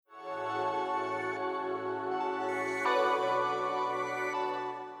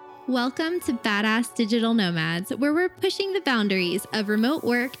Welcome to Badass Digital Nomads, where we're pushing the boundaries of remote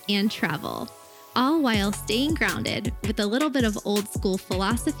work and travel, all while staying grounded with a little bit of old school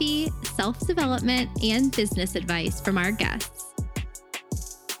philosophy, self-development, and business advice from our guests.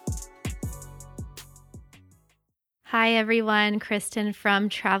 Hi everyone, Kristen from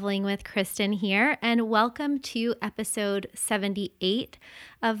Traveling with Kristen here, and welcome to episode 78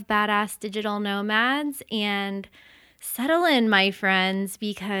 of Badass Digital Nomads. And settle in, my friends,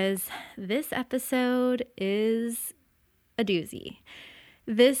 because this episode is a doozy.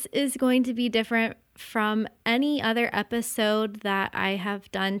 This is going to be different from any other episode that I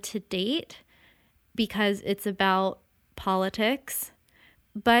have done to date because it's about politics,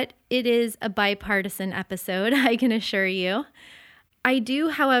 but it is a bipartisan episode, I can assure you. I do,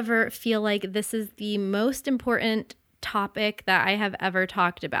 however, feel like this is the most important topic that I have ever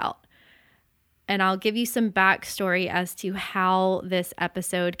talked about. And I'll give you some backstory as to how this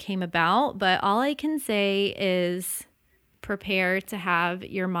episode came about. But all I can say is prepare to have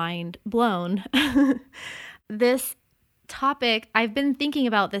your mind blown. This topic, I've been thinking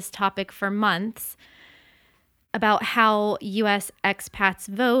about this topic for months, about how U.S. expats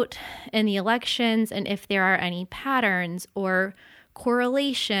vote in the elections and if there are any patterns or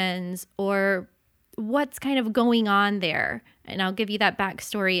correlations or what's kind of going on there. And I'll give you that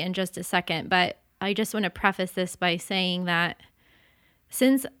backstory in just a second. But I just want to preface this by saying that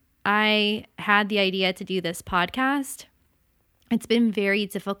since I had the idea to do this podcast, it's been very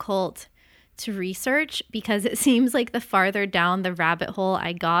difficult to research because it seems like the farther down the rabbit hole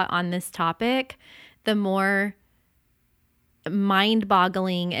I got on this topic, the more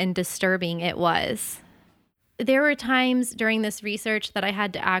mind-boggling and disturbing it was. There were times during this research that I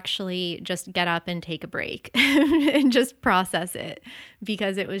had to actually just get up and take a break and just process it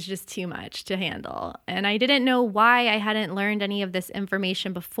because it was just too much to handle. And I didn't know why I hadn't learned any of this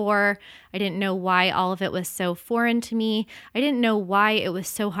information before. I didn't know why all of it was so foreign to me. I didn't know why it was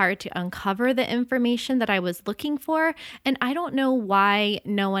so hard to uncover the information that I was looking for. And I don't know why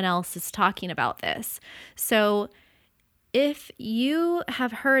no one else is talking about this. So if you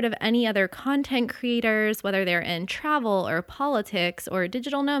have heard of any other content creators, whether they're in travel or politics or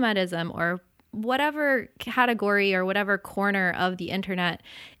digital nomadism or whatever category or whatever corner of the internet,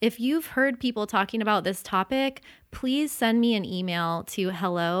 if you've heard people talking about this topic, please send me an email to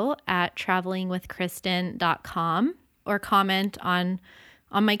hello@travelingwithkristen.com or comment on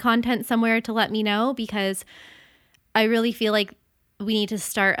my content somewhere to let me know, because I really feel like we need to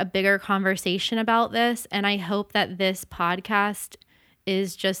start a bigger conversation about this. And I hope that this podcast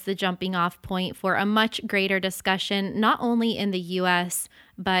is just the jumping off point for a much greater discussion, not only in the US,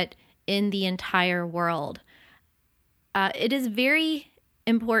 but in the entire world. It is very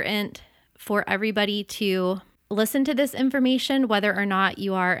important for everybody to listen to this information, whether or not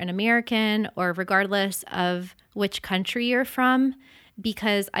you are an American or regardless of which country you're from,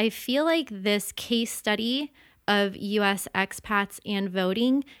 because I feel like this case study of U.S. expats and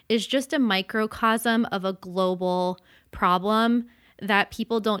voting is just a microcosm of a global problem that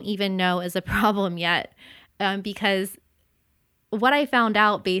people don't even know is a problem yet. Because what I found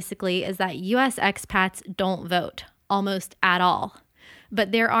out basically is that U.S. expats don't vote almost at all.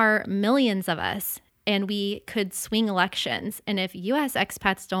 But there are millions of us, and we could swing elections. And if U.S.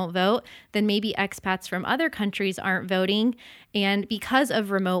 expats don't vote, then maybe expats from other countries aren't voting. And because of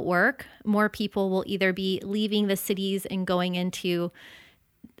remote work, more people will either be leaving the cities and going into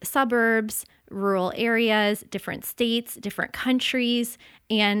suburbs, rural areas, different states, different countries.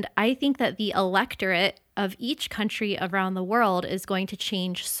 And I think that the electorate of each country around the world is going to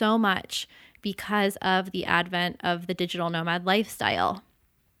change so much because of the advent of the digital nomad lifestyle.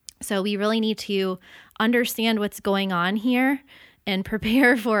 So we really need to understand what's going on here and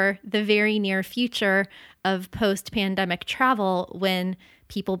prepare for the very near future of post-pandemic travel when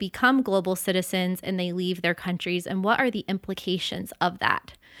people become global citizens and they leave their countries, and what are the implications of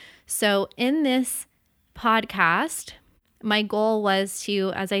that. So in this podcast, my goal was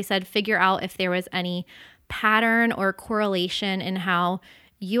to, as I said, figure out if there was any pattern or correlation in how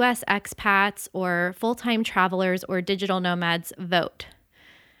U.S. expats or full-time travelers or digital nomads vote.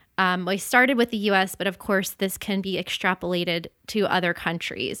 I started with the U.S., but of course this can be extrapolated to other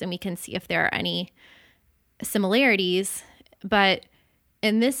countries and we can see if there are any similarities. But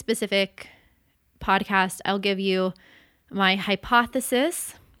in this specific podcast, I'll give you my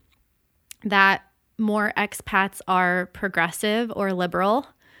hypothesis that more expats are progressive or liberal.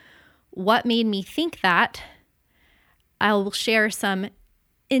 What made me think that? I'll share some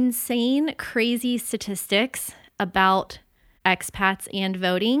insane, crazy statistics about expats and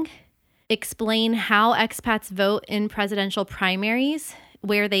voting, explain how expats vote in presidential primaries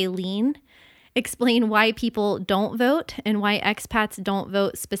where they lean, explain why people don't vote and why expats don't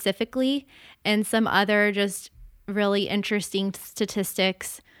vote specifically, and some other just really interesting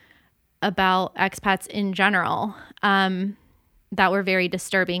statistics about expats in general that were very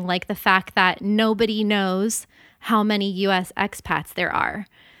disturbing, like the fact that nobody knows how many U.S. expats there are.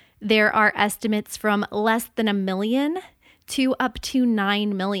 There are estimates from less than 1 million to up to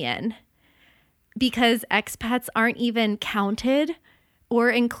 9 million because expats aren't even counted or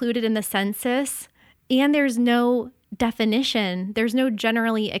included in the census, and there's no definition. There's no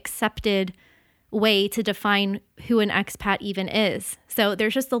generally accepted way to define who an expat even is. So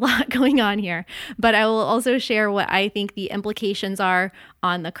there's just a lot going on here. But I will also share what I think the implications are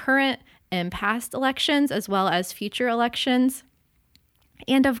on the current and past elections, as well as future elections.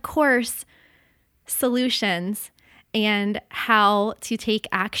 And of course, solutions and how to take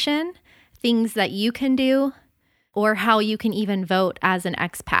action, things that you can do, or how you can even vote as an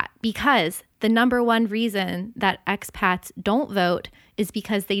expat. Because the number one reason that expats don't vote is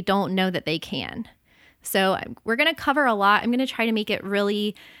because they don't know that they can. So we're going to cover a lot. I'm going to try to make it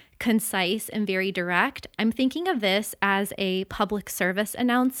really concise and very direct. I'm thinking of this as a public service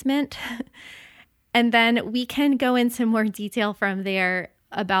announcement. And then we can go into more detail from there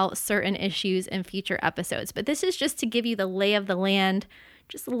about certain issues in future episodes. But this is just to give you the lay of the land,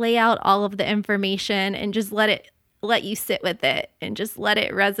 just lay out all of the information and just let you sit with it and just let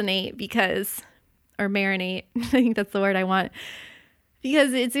it resonate or marinate. I think that's the word I want,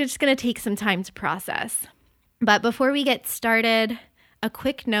 because it's just going to take some time to process. But before we get started, a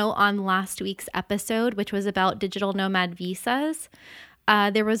quick note on last week's episode, which was about digital nomad visas.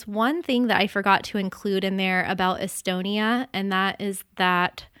 There was one thing that I forgot to include in there about Estonia, and that is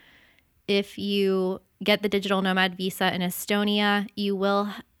that if you get the digital nomad visa in Estonia, you will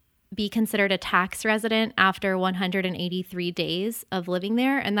be considered a tax resident after 183 days of living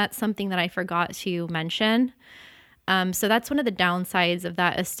there. And that's something that I forgot to mention. So that's one of the downsides of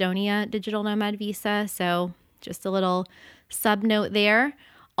that Estonia digital nomad visa. So just a little sub note there.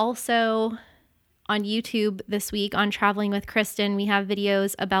 Also, on YouTube this week on Traveling with Kristen, we have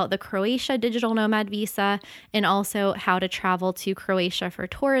videos about the Croatia digital nomad visa and also how to travel to Croatia for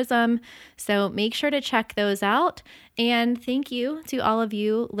tourism. So make sure to check those out. And thank you to all of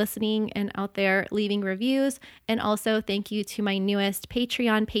you listening and out there leaving reviews. And also thank you to my newest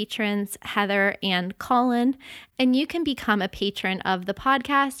Patreon patrons, Heather and Colin. And you can become a patron of the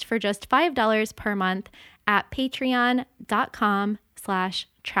podcast for just $5 per month at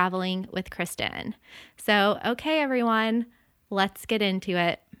patreon.com/traveling with Kristen. So, okay, everyone, let's get into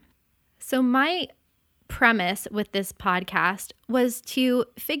it. So my premise with this podcast was to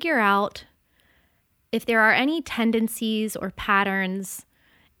figure out if there are any tendencies or patterns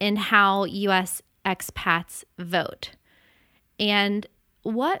in how U.S. expats vote. And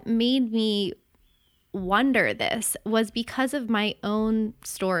what made me wonder this was because of my own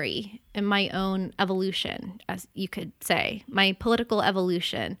story and my own evolution, as you could say, my political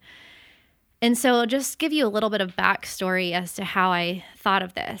evolution. And so I'll just give you a little bit of backstory as to how I thought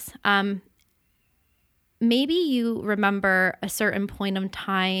of this. Maybe you remember a certain point of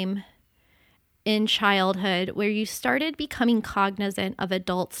time in childhood where you started becoming cognizant of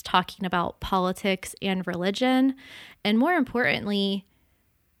adults talking about politics and religion, and more importantly,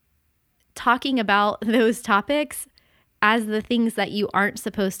 talking about those topics as the things that you aren't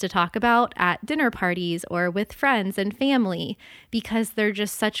supposed to talk about at dinner parties or with friends and family because they're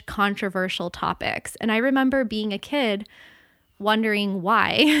just such controversial topics. And I remember being a kid wondering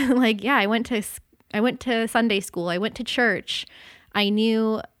why. Like, yeah, I went to Sunday school, I went to church, I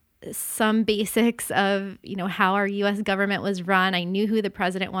knew some basics of, how our US government was run. I knew who the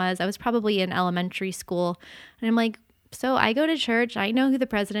president was. I was probably in elementary school. And I'm like, so I go to church, I know who the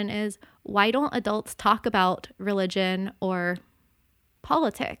president is. Why don't adults talk about religion or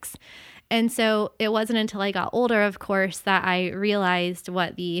politics? And so it wasn't until I got older, of course, that I realized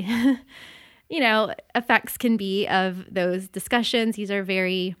what the, effects can be of those discussions. These are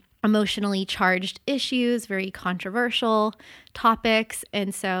very emotionally charged issues, very controversial topics.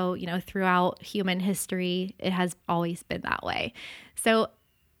 And so, throughout human history, it has always been that way. So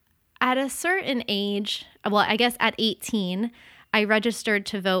at a certain age, well, I guess at 18, I registered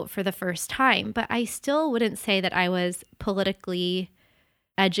to vote for the first time, but I still wouldn't say that I was politically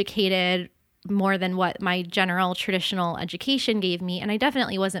educated more than what my general traditional education gave me, and I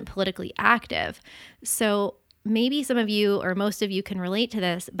definitely wasn't politically active. So maybe some of you or most of you can relate to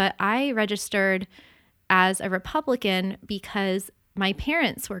this, but I registered as a Republican because my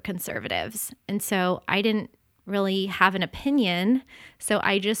parents were conservatives, and so I didn't really have an opinion, so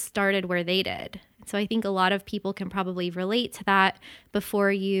I just started where they did. So I think a lot of people can probably relate to that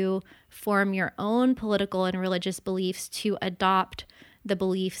before you form your own political and religious beliefs to adopt the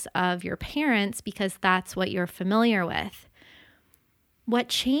beliefs of your parents because that's what you're familiar with. What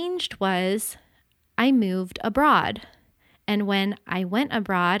changed was I moved abroad. And when I went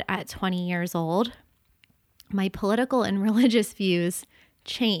abroad at 20 years old, my political and religious views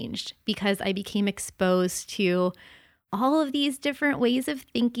changed because I became exposed to all of these different ways of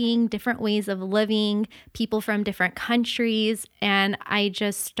thinking, different ways of living, people from different countries, and I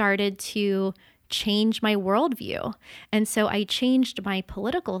just started to change my worldview. And so I changed my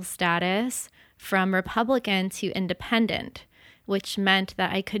political status from Republican to independent, which meant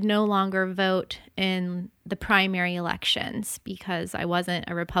that I could no longer vote in the primary elections because I wasn't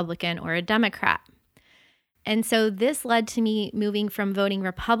a Republican or a Democrat. And so this led to me moving from voting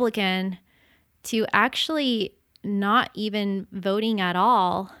Republican to actually not even voting at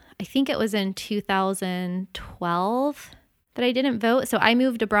all. I think it was in 2012 that I didn't vote. So I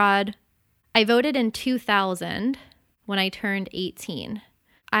moved abroad. I voted in 2000 when I turned 18.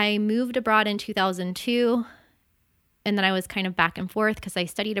 I moved abroad in 2002, and then I was kind of back and forth because I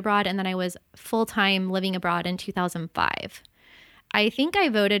studied abroad, and then I was full-time living abroad in 2005. I think I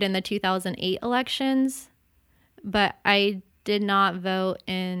voted in the 2008 elections, but I did not vote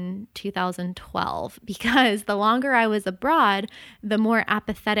in 2012 because the longer I was abroad, the more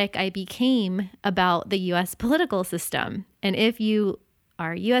apathetic I became about the US political system. And if you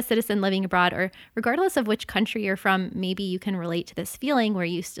are a US citizen living abroad, or regardless of which country you're from, maybe you can relate to this feeling where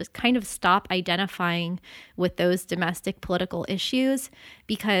you just kind of stop identifying with those domestic political issues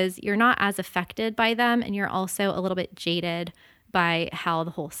because you're not as affected by them and you're also a little bit jaded by how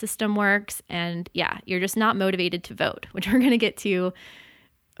the whole system works. And yeah, you're just not motivated to vote, which we're going to get to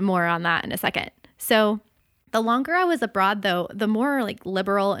more on that in a second. So the longer I was abroad, though, the more like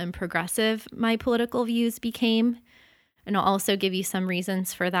liberal and progressive my political views became. And I'll also give you some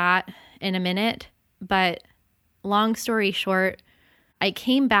reasons for that in a minute. But long story short, I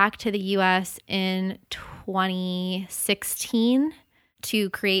came back to the US in 2016 to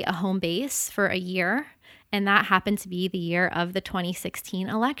create a home base for a year. And that happened to be the year of the 2016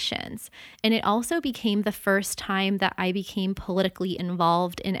 elections. And it also became the first time that I became politically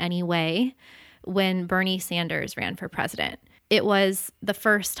involved in any way when Bernie Sanders ran for president. It was the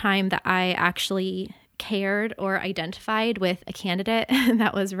first time that I actually cared or identified with a candidate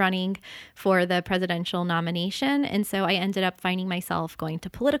that was running for the presidential nomination. And so I ended up finding myself going to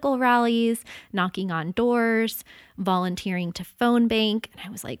political rallies, knocking on doors, volunteering to phone bank. And I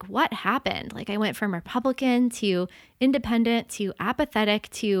was like, what happened? Like I went from Republican to independent to apathetic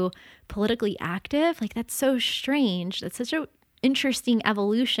to politically active. Like that's so strange. That's such an interesting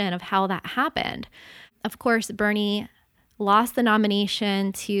evolution of how that happened. Of course, Bernie lost the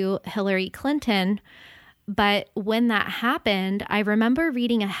nomination to Hillary Clinton. But when that happened, I remember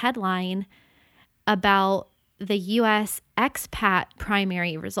reading a headline about the U.S. expat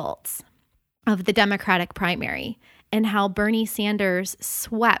primary results of the Democratic primary and how Bernie Sanders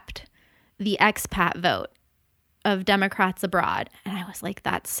swept the expat vote of Democrats abroad. And I was like,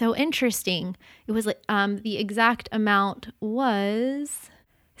 that's so interesting. It was like the exact amount was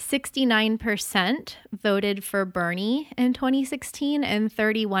 69% voted for Bernie in 2016 and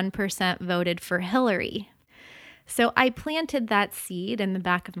 31% voted for Hillary. So I planted that seed in the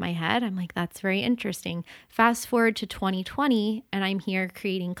back of my head. I'm like, that's very interesting. Fast forward to 2020, and I'm here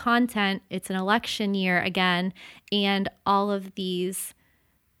creating content. It's an election year again, and all of these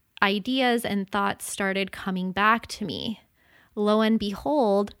ideas and thoughts started coming back to me. Lo and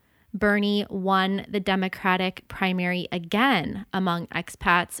behold, Bernie won the Democratic primary again among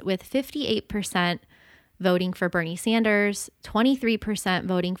expats with 58% voting for Bernie Sanders, 23%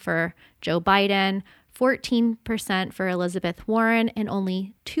 voting for Joe Biden, 14% for Elizabeth Warren, and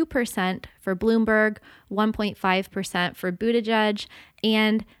only 2% for Bloomberg, 1.5% for Buttigieg,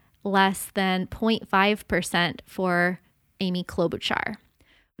 and less than 0.5% for Amy Klobuchar.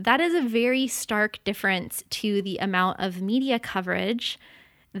 That is a very stark difference to the amount of media coverage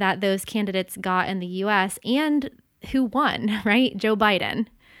that those candidates got in the US and who won, right? Joe Biden.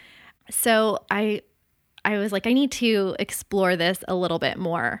 So I was like, I need to explore this a little bit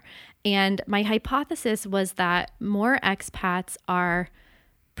more. And my hypothesis was that more expats are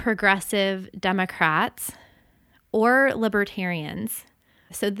progressive Democrats or libertarians.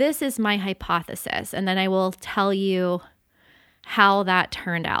 So this is my hypothesis, and then I will tell you how that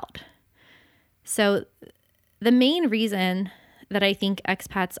turned out. So the main reason that I think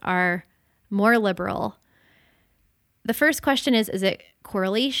expats are more liberal, the first question is it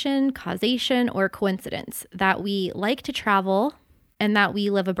correlation, causation, or coincidence that we like to travel and that we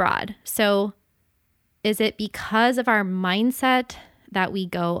live abroad? So Is it because of our mindset that we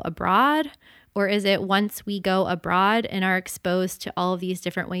go abroad? Or is it once we go abroad and are exposed to all of these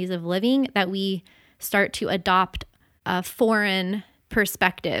different ways of living that we start to adopt foreign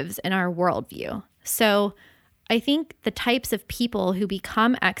perspectives in our worldview? So I think the types of people who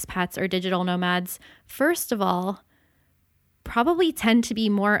become expats or digital nomads, first of all, probably tend to be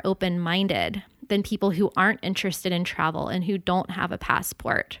more open-minded than people who aren't interested in travel and who don't have a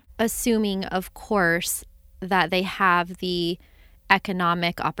passport, assuming, of course, that they have the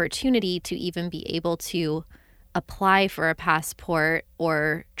economic opportunity to even be able to apply for a passport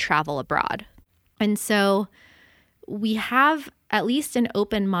or travel abroad. And so we have at least an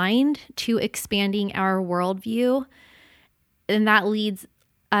open mind to expanding our worldview, and that leads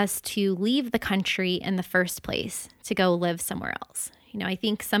us to leave the country in the first place to go live somewhere else. I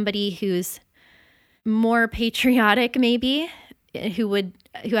think somebody who's more patriotic, maybe, who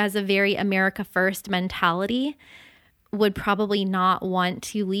has a very America first mentality, would probably not want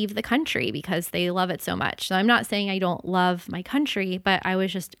to leave the country because they love it so much. So I'm not saying I don't love my country, but I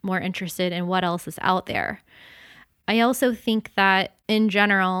was just more interested in what else is out there. I also think that in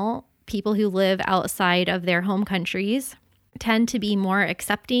general, people who live outside of their home countries tend to be more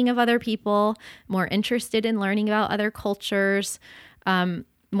accepting of other people, more interested in learning about other cultures,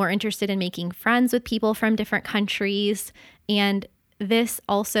 more interested in making friends with people from different countries. And this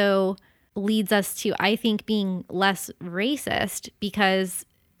also leads us to, I think, being less racist because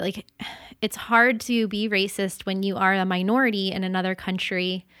it's hard to be racist when you are a minority in another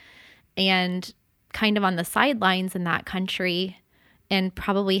country and kind of on the sidelines in that country and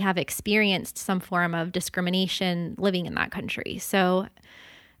probably have experienced some form of discrimination living in that country. So,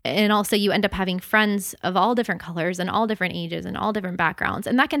 and also you end up having friends of all different colors and all different ages and all different backgrounds.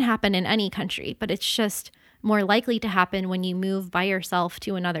 And that can happen in any country, but it's just more likely to happen when you move by yourself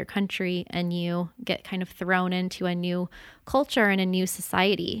to another country and you get kind of thrown into a new culture and a new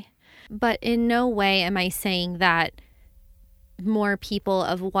society. But in no way am I saying that more people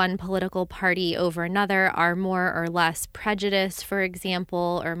of one political party over another are more or less prejudiced, for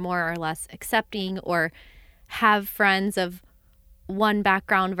example, or more or less accepting, or have friends of one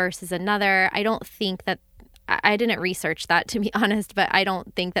background versus another. I don't think that, I didn't research that, to be honest, but I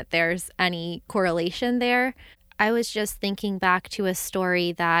don't think that there's any correlation there. I was just thinking back to a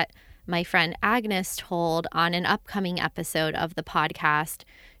story that my friend Agnes told on an upcoming episode of the podcast.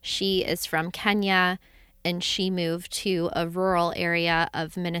 She is from Kenya, and she moved to a rural area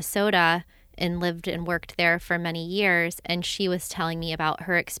of Minnesota and lived and worked there for many years. And she was telling me about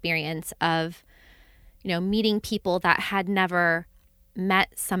her experience of, meeting people that had never met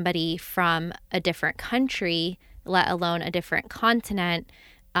somebody from a different country, let alone a different continent,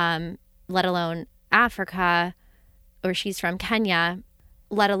 let alone Africa, or she's from Kenya,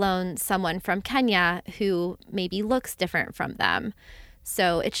 let alone someone from Kenya who maybe looks different from them.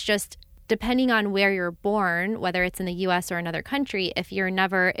 So it's just, depending on where you're born, whether it's in the US or another country, if you're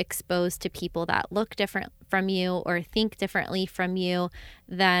never exposed to people that look different from you or think differently from you,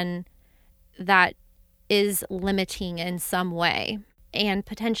 then that is limiting in some way and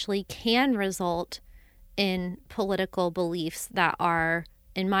potentially can result in political beliefs that are,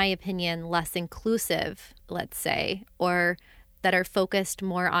 in my opinion, less inclusive, let's say, or that are focused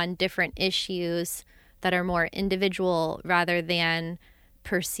more on different issues that are more individual rather than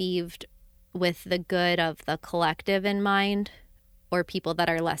perceived with the good of the collective in mind, or people that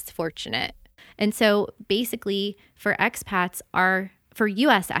are less fortunate. And so basically for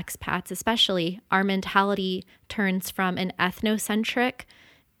US expats especially, our mentality turns from an ethnocentric,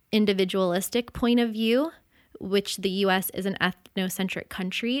 individualistic point of view, which the US is an ethnocentric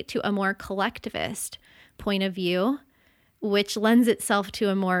country, to a more collectivist point of view, which lends itself to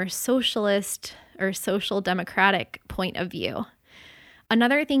a more socialist or social democratic point of view.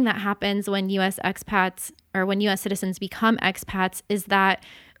 Another thing that happens when US expats or when US citizens become expats is that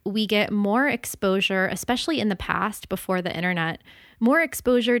we get more exposure, especially in the past before the internet, more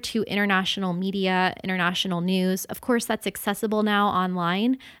exposure to international media, international news. Of course, that's accessible now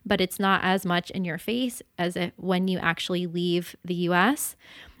online, but it's not as much in your face as when you actually leave the US.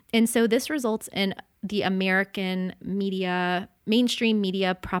 And so this results in the American media, mainstream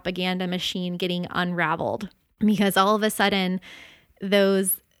media propaganda machine getting unraveled, because all of a sudden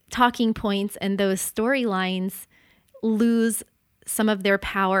those talking points and those storylines lose some of their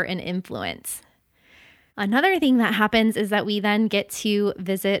power and influence. Another thing that happens is that we then get to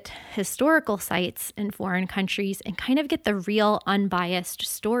visit historical sites in foreign countries and kind of get the real unbiased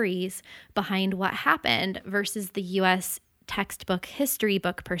stories behind what happened versus the US textbook history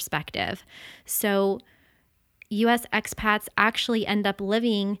book perspective. So US expats actually end up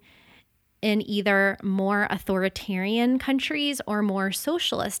living in either more authoritarian countries or more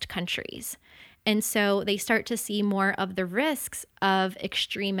socialist countries. And so they start to see more of the risks of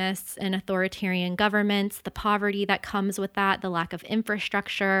extremists and authoritarian governments, the poverty that comes with that, the lack of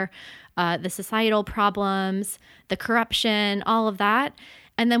infrastructure, the societal problems, the corruption, all of that.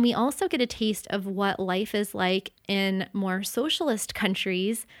 And then we also get a taste of what life is like in more socialist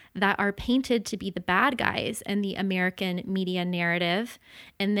countries that are painted to be the bad guys in the American media narrative.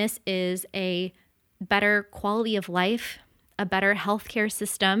 And this is a better quality of life, a better healthcare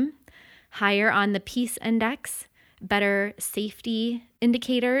system, higher on the peace index, better safety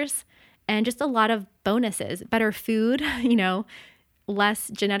indicators, and just a lot of bonuses, better food, less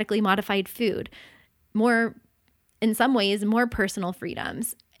genetically modified food, more, in some ways, more personal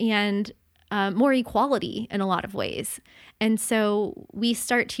freedoms, and more equality in a lot of ways. And so we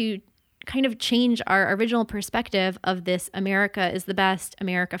start to kind of change our original perspective of this America is the best,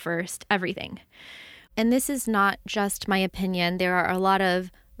 America first, everything. And this is not just my opinion. There are a lot of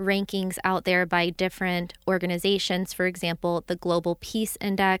rankings out there by different organizations. For example, the Global Peace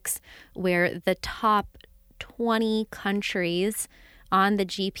Index, where the top 20 countries on the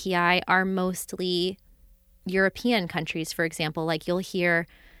GPI are mostly European countries, for example. Like you'll hear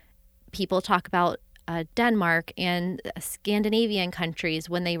people talk about Denmark and Scandinavian countries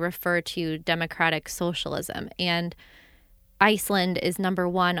when they refer to democratic socialism. And Iceland is number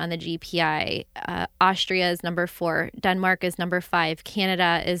 1 on the GPI. Austria is number 4. Denmark is number 5.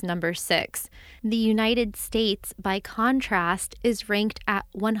 Canada is number 6. The United States, by contrast, is ranked at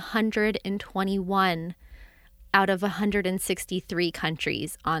 121 out of 163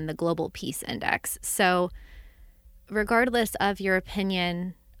 countries on the Global Peace Index. So regardless of your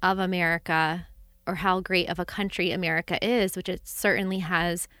opinion of America or how great of a country America is, which it certainly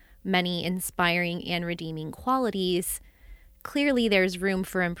has many inspiring and redeeming qualities, clearly there's room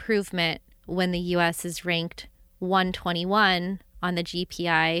for improvement when the U.S. is ranked 121 on the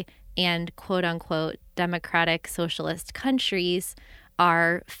GPI and quote-unquote democratic socialist countries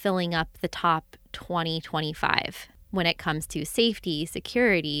are filling up the top 20-25 when it comes to safety,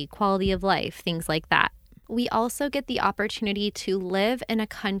 security, quality of life, things like that. We also get the opportunity to live in a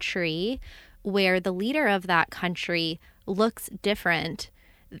country where the leader of that country looks different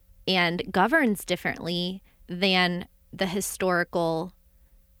and governs differently than the historical,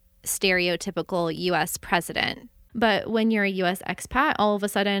 stereotypical U.S. president. But when you're a U.S. expat, all of a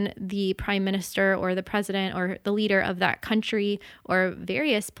sudden the prime minister or the president or the leader of that country or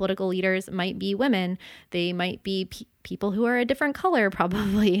various political leaders might be women. They might be people who are a different color,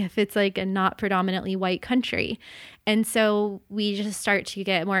 probably, if it's like a not predominantly white country. And so we just start to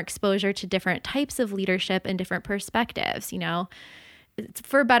get more exposure to different types of leadership and different perspectives, It's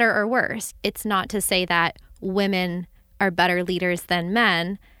for better or worse. It's not to say that women are better leaders than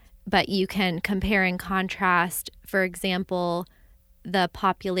men, but you can compare and contrast, for example, the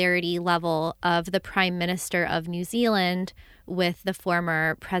popularity level of the Prime Minister of New Zealand with the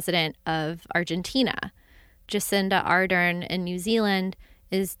former president of Argentina. Jacinda Ardern in New Zealand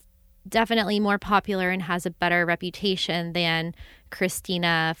is definitely more popular and has a better reputation than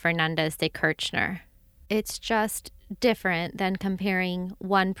Cristina Fernandez de Kirchner. It's just different than comparing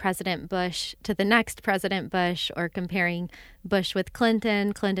one President Bush to the next President Bush, or comparing Bush with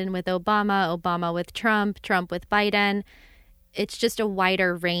Clinton, Clinton with Obama, Obama with Trump, Trump with Biden. It's just a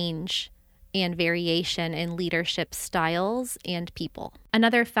wider range and variation in leadership styles and people.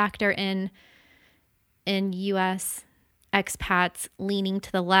 Another factor in U.S. expats leaning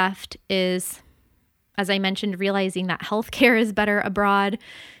to the left is, as I mentioned, realizing that healthcare is better abroad.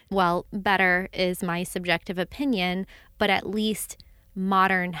 Well, better is my subjective opinion, but at least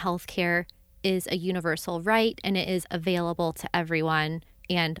modern healthcare is a universal right and it is available to everyone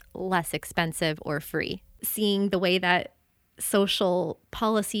and less expensive or free. Seeing the way that social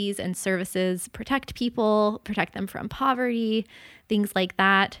policies and services protect people, protect them from poverty, things like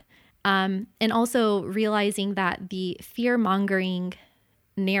that. And also realizing that the fear-mongering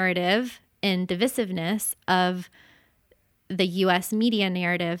narrative and divisiveness of the U.S. media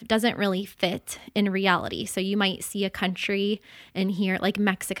narrative doesn't really fit in reality. So you might see a country in here like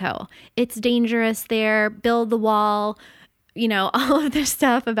Mexico. It's dangerous there, build the wall, all of this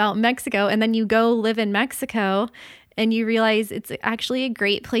stuff about Mexico. And then you go live in Mexico and you realize it's actually a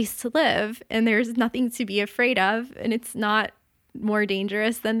great place to live and there's nothing to be afraid of. And it's not more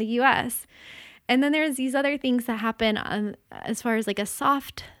dangerous than the U.S. And then there's these other things that happen as far as like a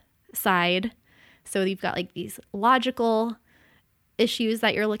soft side. So you've got like these logical issues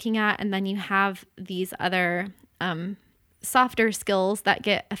that you're looking at, and then you have these other softer skills that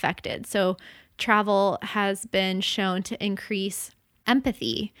get affected. So travel has been shown to increase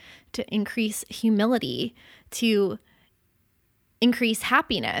empathy, to increase humility, to increase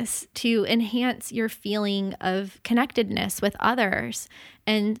happiness, to enhance your feeling of connectedness with others,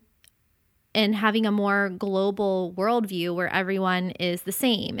 and having a more global worldview where everyone is the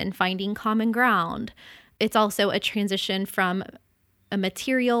same and finding common ground. It's also a transition from a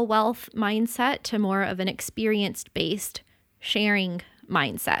material wealth mindset to more of an experience-based sharing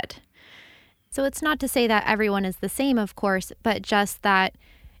mindset. So it's not to say that everyone is the same, of course, but just that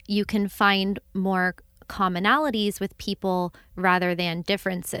you can find more commonalities with people rather than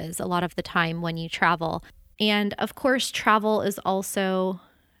differences a lot of the time when you travel. And of course, travel is also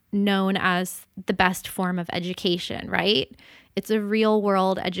known as the best form of education, right? It's a real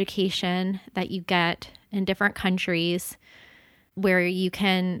world education that you get in different countries where you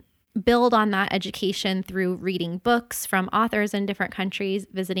can build on that education through reading books from authors in different countries,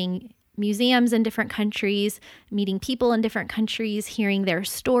 visiting museums in different countries, meeting people in different countries, hearing their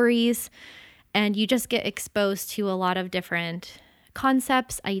stories. And you just get exposed to a lot of different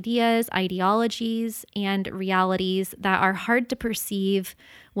concepts, ideas, ideologies, and realities that are hard to perceive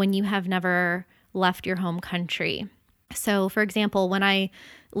when you have never left your home country. So, for example, when I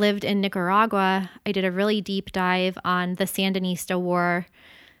lived in Nicaragua, I did a really deep dive on the Sandinista War,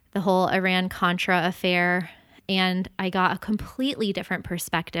 the whole Iran-Contra affair, and I got a completely different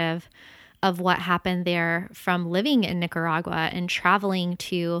perspective of what happened there from living in Nicaragua and traveling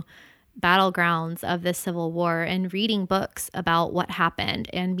to battlegrounds of the Civil War and reading books about what happened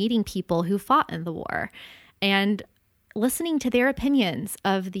and meeting people who fought in the war and listening to their opinions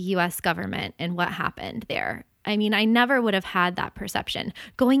of the US government and what happened there. I mean, I never would have had that perception.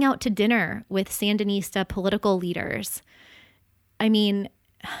 Going out to dinner with Sandinista political leaders. I mean,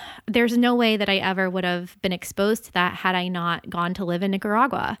 there's no way that I ever would have been exposed to that had I not gone to live in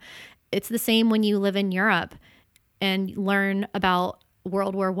Nicaragua. It's the same when you live in Europe and learn about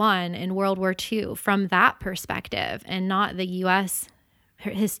World War I and World War II from that perspective and not the U.S.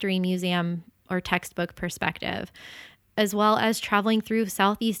 History Museum or textbook perspective, as well as traveling through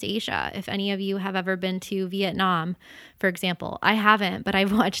Southeast Asia. If any of you have ever been to Vietnam, for example, I haven't, but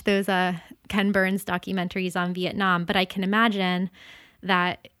I've watched those Ken Burns documentaries on Vietnam, but I can imagine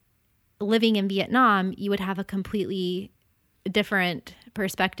that living in Vietnam, you would have a completely different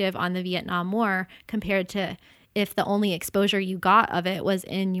perspective on the Vietnam War compared to if the only exposure you got of it was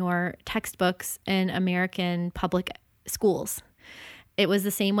in your textbooks in American public schools. It was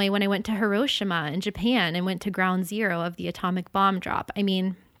the same way when I went to Hiroshima in Japan and went to ground zero of the atomic bomb drop. I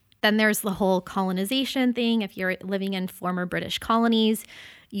mean, then there's the whole colonization thing. If you're living in former British colonies,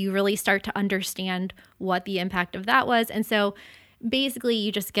 you really start to understand what the impact of that was. And so basically,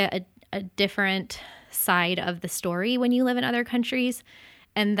 you just get a different side of the story when you live in other countries.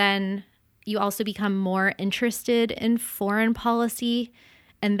 And then you also become more interested in foreign policy.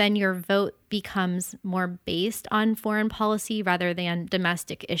 And then your vote becomes more based on foreign policy rather than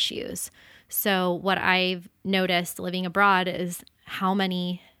domestic issues. So what I've noticed living abroad is how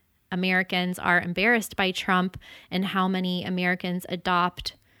many Americans are embarrassed by Trump and how many Americans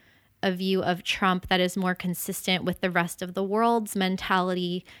adopt a view of Trump that is more consistent with the rest of the world's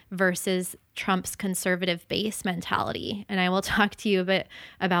mentality versus Trump's conservative base mentality. And I will talk to you a bit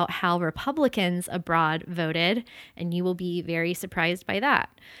about how Republicans abroad voted, and you will be very surprised by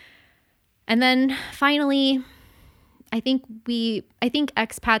that. And then finally, I think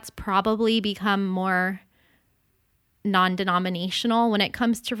expats probably become more non-denominational when it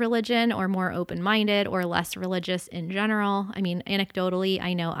comes to religion, or more open-minded or less religious in general. I mean, anecdotally,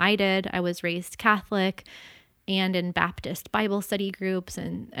 I know I did. I was raised Catholic and in Baptist Bible study groups,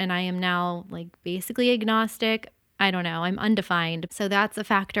 and I am now like basically agnostic. I don't know. I'm undefined. So that's a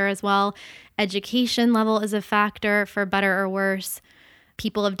factor as well. Education level is a factor, for better or worse.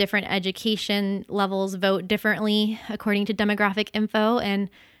 People of different education levels vote differently according to demographic info,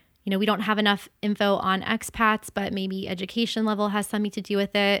 and we don't have enough info on expats, but maybe education level has something to do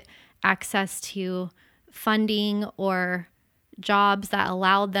with it. Access to funding or jobs that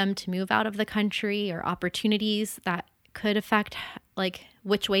allowed them to move out of the country, or opportunities that could affect like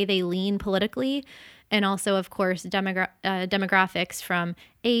which way they lean politically. And also, of course, demographics from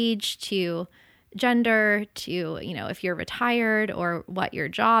age to gender to, if you're retired or what your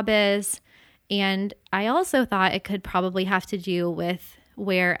job is. And I also thought it could probably have to do with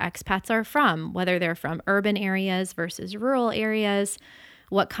where expats are from, whether they're from urban areas versus rural areas,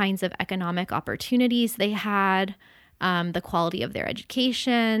 what kinds of economic opportunities they had, the quality of their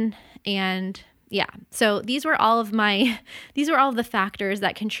education. And yeah, so these were all of the factors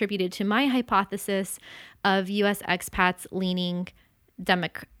that contributed to my hypothesis of US expats leaning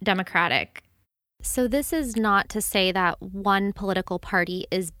Democratic. So this is not to say that one political party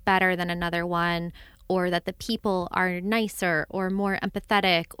is better than another one, or that the people are nicer or more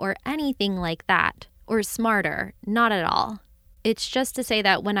empathetic or anything like that, or smarter. Not at all. It's just to say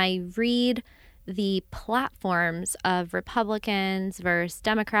that when I read the platforms of Republicans versus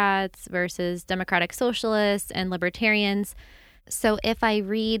Democratic Socialists and Libertarians, so if I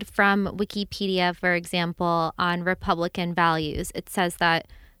read from Wikipedia, for example, on Republican values, it says that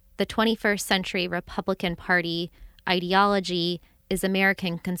the 21st century Republican Party ideology is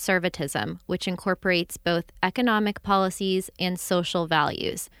American conservatism, which incorporates both economic policies and social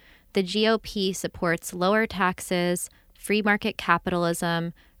values. The GOP supports lower taxes, free market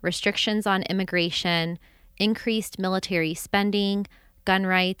capitalism, restrictions on immigration, increased military spending, gun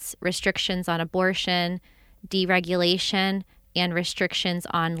rights, restrictions on abortion, deregulation, and restrictions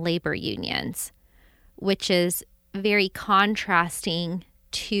on labor unions, which is very contrasting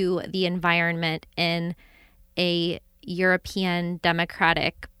to the environment in a European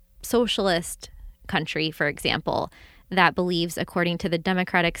democratic socialist country, for example, that believes, according to the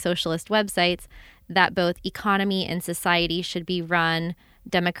democratic socialist websites, that both economy and society should be run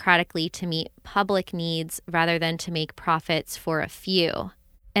democratically to meet public needs rather than to make profits for a few,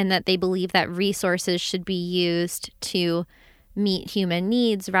 and that they believe that resources should be used to meet human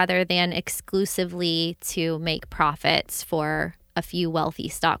needs rather than exclusively to make profits for a few wealthy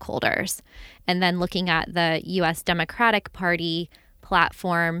stockholders. And then looking at the U.S. Democratic Party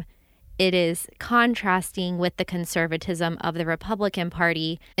platform, it is contrasting with the conservatism of the Republican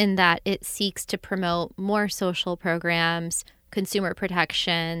Party in that it seeks to promote more social programs, consumer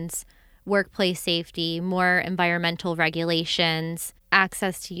protections, workplace safety, more environmental regulations,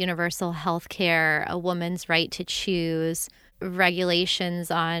 access to universal health care, a woman's right to choose, regulations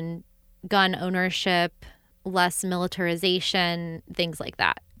on gun ownership, less militarization, things like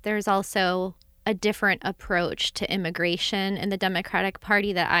that. There's also a different approach to immigration in the Democratic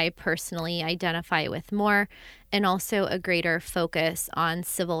Party that I personally identify with more, and also a greater focus on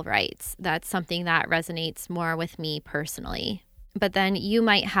civil rights. That's something that resonates more with me personally. But then you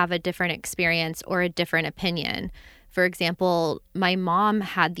might have a different experience or a different opinion. For example, my mom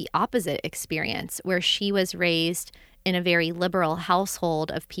had the opposite experience where she was raised in a very liberal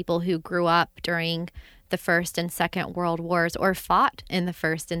household of people who grew up during the First and Second World Wars or fought in the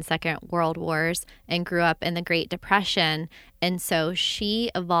First and Second World Wars and grew up in the Great Depression. And so she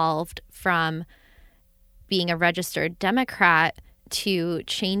evolved from being a registered Democrat to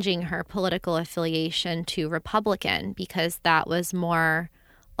changing her political affiliation to Republican because that was more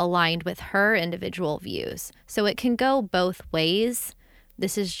aligned with her individual views. So it can go both ways.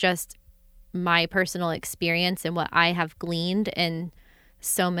 This is just my personal experience and what I have gleaned in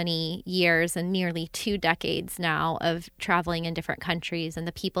so many years and nearly 2 decades now of traveling in different countries and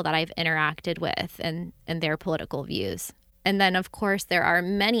the people that I've interacted with and their political views. And then, of course, there are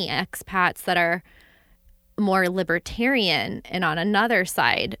many expats that are more libertarian and on another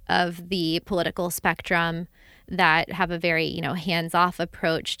side of the political spectrum that have a very, hands-off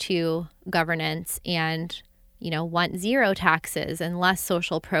approach to governance and, want zero taxes and less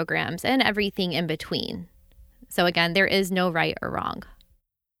social programs and everything in between. So again, there is no right or wrong.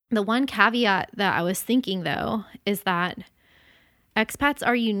 The one caveat that I was thinking, though, is that expats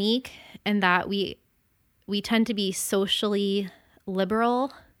are unique in that we tend to be socially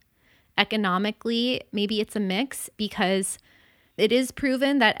liberal. Economically, maybe it's a mix because it is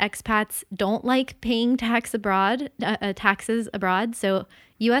proven that expats don't like paying taxes abroad. So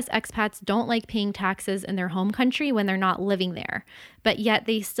U.S. expats don't like paying taxes in their home country when they're not living there, but yet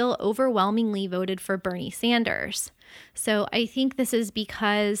they still overwhelmingly voted for Bernie Sanders. So I think this is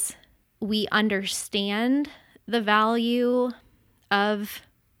because we understand the value of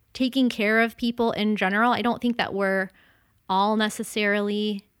taking care of people in general. I don't think that we're all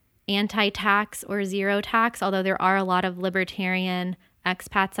necessarily anti-tax or zero tax, although there are a lot of libertarian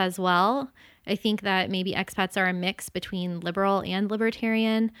expats as well. I think that maybe expats are a mix between liberal and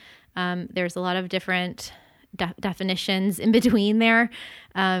libertarian. There's a lot of different definitions in between there,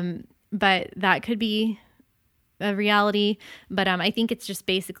 but that could be a reality. But I think it's just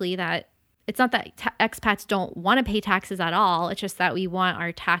basically that it's not that expats don't want to pay taxes at all. It's just that we want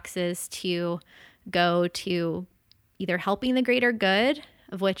our taxes to go to either helping the greater good,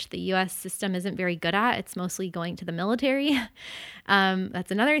 of which the U.S. system isn't very good at. It's mostly going to the military.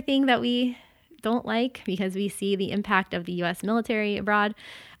 That's another thing that we don't like because we see the impact of the U.S. military abroad.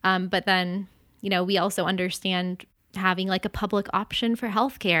 But then, we also understand having like a public option for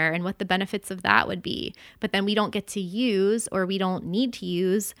healthcare and what the benefits of that would be. But then we don't get to use, or we don't need to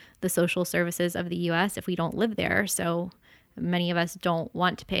use, the social services of the U.S. if we don't live there. So many of us don't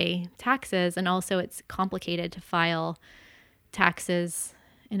want to pay taxes. And also it's complicated to file taxes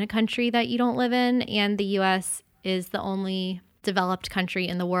in a country that you don't live in. And the US is the only developed country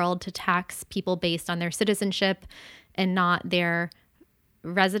in the world to tax people based on their citizenship and not their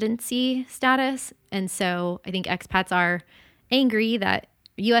residency status. And so I think expats are angry that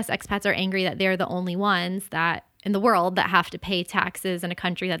US expats are angry that they're the only ones that in the world that have to pay taxes in a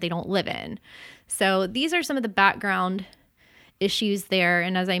country that they don't live in. So these are some of the background issues there.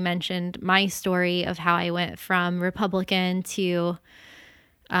 And as I mentioned, my story of how I went from Republican to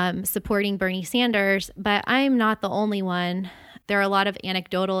supporting Bernie Sanders, but I'm not the only one. There are a lot of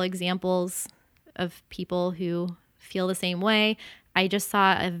anecdotal examples of people who feel the same way. I just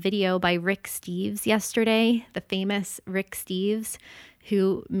saw a video by Rick Steves yesterday, the famous Rick Steves,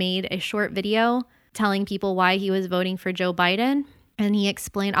 who made a short video telling people why he was voting for Joe Biden. And he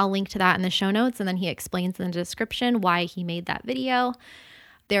explained, I'll link to that in the show notes, and then he explains in the description why he made that video.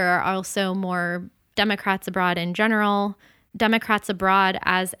 There are also more Democrats abroad in general. Democrats abroad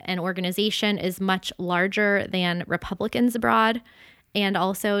as an organization is much larger than Republicans abroad. And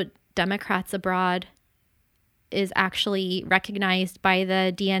also Democrats abroad is actually recognized by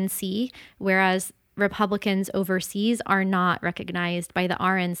the DNC, whereas Republicans overseas are not recognized by the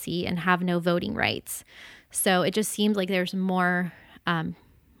RNC and have no voting rights. So it just seems like there's more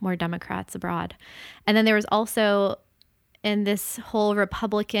Democrats abroad. And then there was also in this whole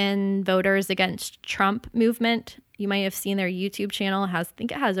Republican voters against Trump movement, you might have seen their YouTube channel. I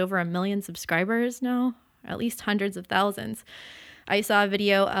think it has over 1 million subscribers now, at least hundreds of thousands. I saw a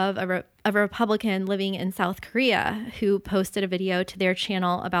video of a Republican living in South Korea who posted a video to their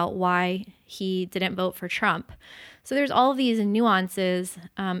channel about why he didn't vote for Trump. So there's all of these nuances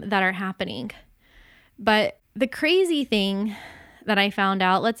that are happening. But the crazy thing that I found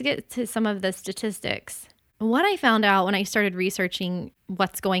out, let's get to some of the statistics. What I found out when I started researching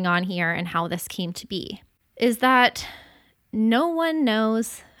what's going on here and how this came to be is that no one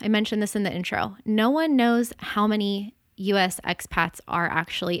knows, I mentioned this in the intro, no one knows how many US expats are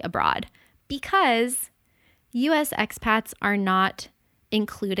actually abroad because US expats are not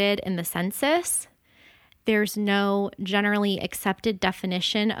included in the census. There's no generally accepted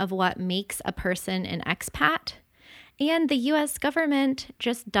definition of what makes a person an expat, and the US government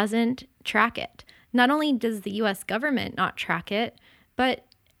just doesn't track it. Not only does the US government not track it, but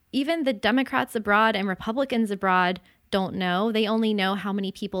even the Democrats abroad and Republicans abroad don't know. They only know how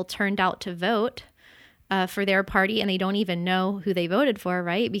many people turned out to vote for their party, and they don't even know who they voted for,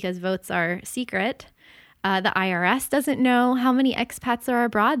 right? Because votes are secret. The IRS doesn't know how many expats are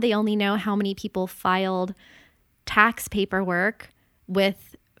abroad. They only know how many people filed tax paperwork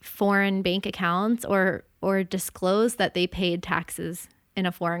with foreign bank accounts or disclosed that they paid taxes in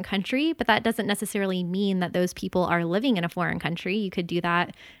a foreign country. But that doesn't necessarily mean that those people are living in a foreign country. You could do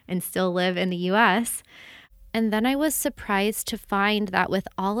that and still live in the US. And then I was surprised to find that with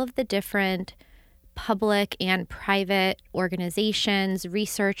all of the different public and private organizations,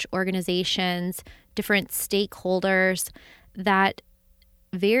 research organizations, different stakeholders, that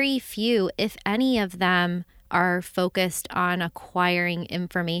very few, if any of them, are focused on acquiring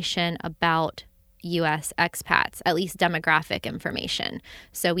information about US expats, at least demographic information.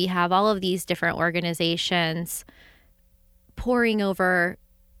 So we have all of these different organizations poring over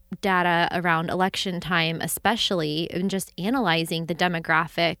data around election time, especially, and just analyzing the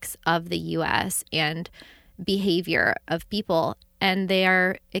demographics of the US and behavior of people. And they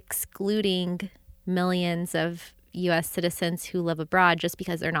are excluding millions of US citizens who live abroad just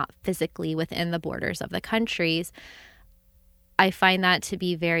because they're not physically within the borders of the countries. I find that to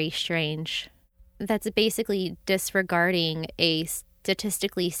be very strange. That's basically disregarding a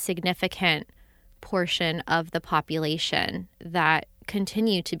statistically significant portion of the population that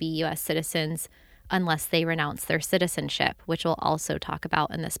continue to be US citizens unless they renounce their citizenship, which we'll also talk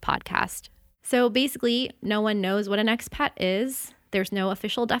about in this podcast. So basically, no one knows what an expat is. There's no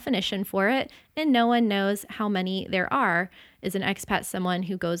official definition for it, and no one knows how many there are. Is an expat someone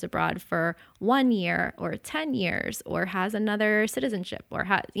who goes abroad for 1 year or 10 years or has another citizenship or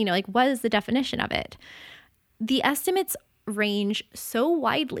what is the definition of it? The estimates range so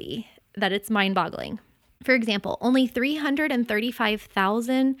widely that it's mind-boggling. For example, only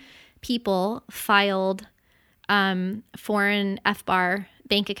 335,000 people filed foreign FBAR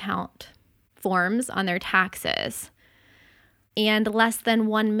bank account forms on their taxes, and less than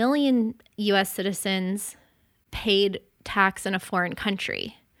 1 million US citizens paid tax in a foreign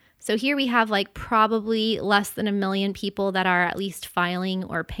country. So here we have probably less than 1 million people that are at least filing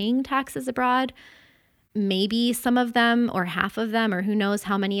or paying taxes abroad. maybe some of them or half of them, or who knows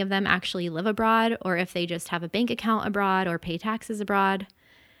how many of them actually live abroad, or if they just have a bank account abroad or pay taxes abroad.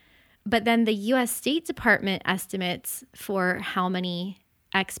 But then the US State Department estimates for how many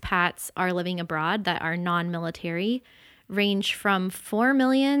expats are living abroad that are non-military range from 4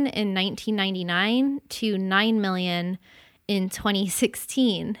 million in 1999 to 9 million in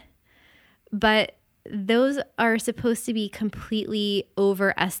 2016. But those are supposed to be completely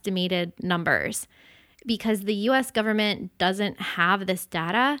overestimated numbers because the US government doesn't have this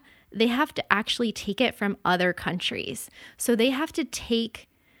data. They have to actually take it from other countries. So they have to take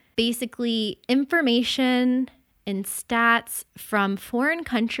basically information and stats from foreign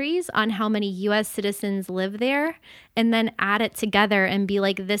countries on how many US citizens live there and then add it together and be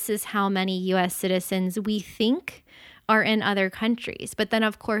like, this is how many US citizens we think are in other countries. But then,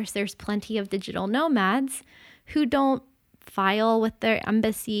 of course, there's plenty of digital nomads who don't file with their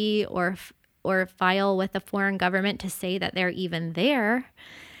embassy or file with a foreign government to say that they're even there.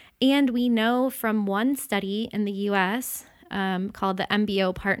 And we know from one study in the US called the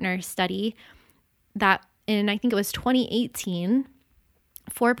MBO Partner Study that in, I think it was 2018,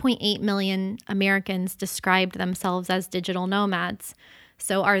 4.8 million Americans described themselves as digital nomads.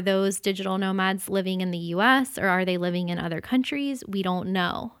 So are those digital nomads living in the US or are they living in other countries? We don't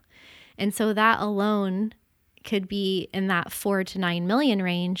know. And so that alone could be in that 4 to 9 million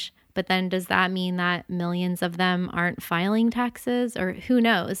range. But then does that mean that millions of them aren't filing taxes? Or who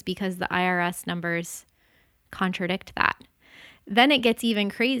knows, because the IRS numbers contradict that. Then it gets even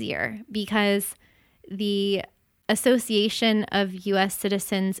crazier because the Association of U.S.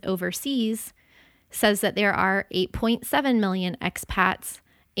 Citizens Overseas says that there are 8.7 million expats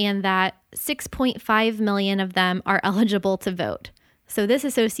and that 6.5 million of them are eligible to vote. So this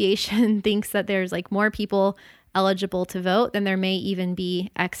association thinks that there's like more people eligible to vote than there may even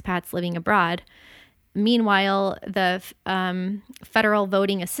be expats living abroad. Meanwhile, the Federal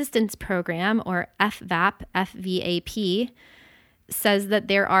Voting Assistance Program, or FVAP, says that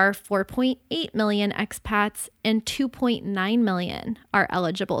there are 4.8 million expats and 2.9 million are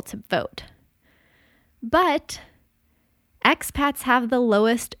eligible to vote. But expats have the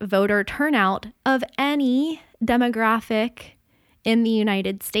lowest voter turnout of any demographic in the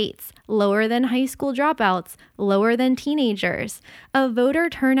United States, lower than high school dropouts, lower than teenagers, a voter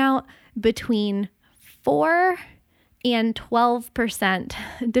turnout between 4 and 12%,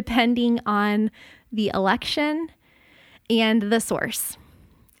 depending on the election and the source.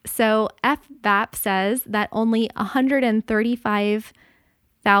 So FVAP says that only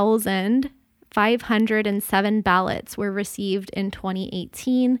 135,507 ballots were received in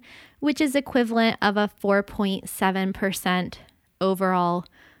 2018, which is equivalent of a 4.7% overall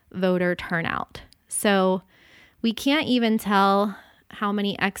voter turnout. So we can't even tell how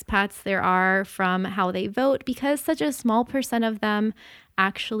many expats there are from how they vote because such a small percent of them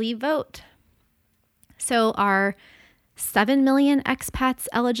actually vote. So are 7 million expats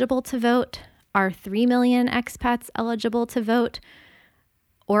eligible to vote? Are 3 million expats eligible to vote?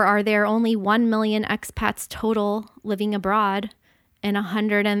 Or are there only 1 million expats total living abroad and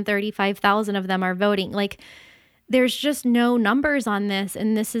 135,000 of them are voting? Like, there's just no numbers on this,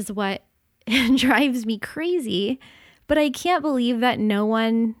 and this is what drives me crazy. But I can't believe that no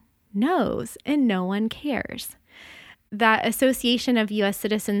one knows and no one cares. That Association of U.S.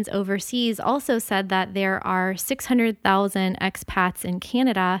 Citizens Overseas also said that there are 600,000 expats in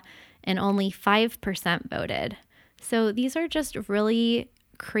Canada and only 5% voted. So these are just really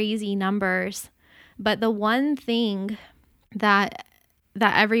crazy numbers. But the one thing that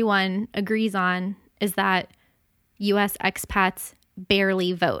everyone agrees on is that U.S. expats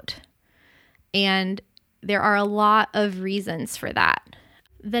barely vote. And there are a lot of reasons for that.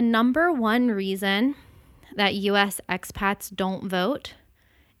 The number one reason that U.S. expats don't vote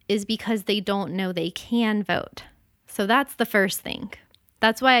is because they don't know they can vote. So that's the first thing.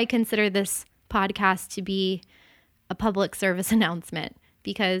 That's why I consider this podcast to be a public service announcement,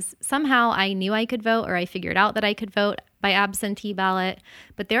 because somehow I knew I could vote, or I figured out that I could vote by absentee ballot,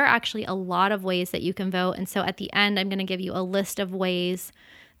 but there are actually a lot of ways that you can vote. And so at the end, I'm going to give you a list of ways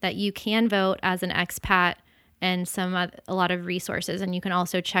that you can vote as an expat and a lot of resources. And you can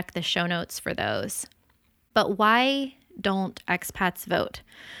also check the show notes for those. But why don't expats vote?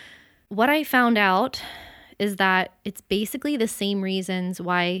 What I found out is that it's basically the same reasons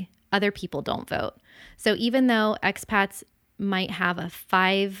why other people don't vote. So even though expats might have a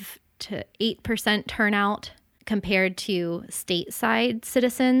 5 to 8% turnout compared to stateside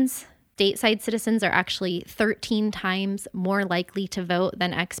citizens are actually 13 times more likely to vote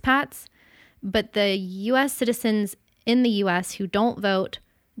than expats. But the U.S. citizens in the U.S. who don't vote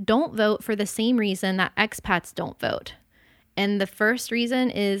don't vote for the same reason that expats don't vote. And the first reason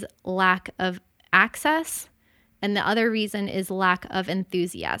is lack of access, and the other reason is lack of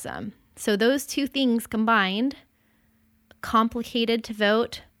enthusiasm. So those two things combined, complicated to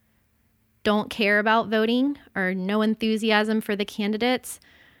vote, don't care about voting, or no enthusiasm for the candidates,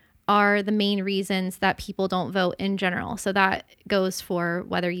 are the main reasons that people don't vote in general. So that goes for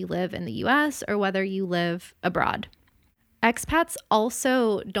whether you live in the US or whether you live abroad. Expats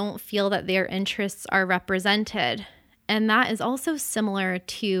also don't feel that their interests are represented. And that is also similar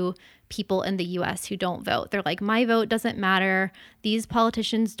to people in the US who don't vote. They're like, my vote doesn't matter. These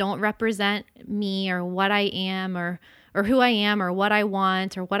politicians don't represent me or what I am or who I am or what I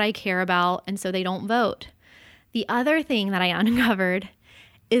want or what I care about. And so they don't vote. The other thing that I uncovered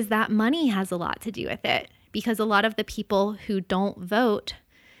is that money has a lot to do with it, because a lot of the people who don't vote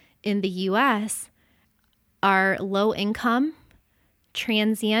in the US are low income,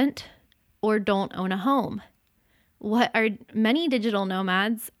 transient, or don't own a home. What are many digital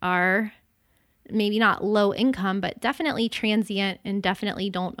nomads are maybe not low income, but definitely transient and definitely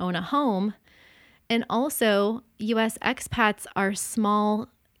don't own a home. And also, US expats are small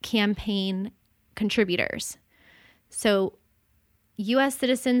campaign contributors. So US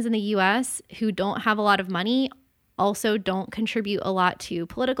citizens in the US who don't have a lot of money also don't contribute a lot to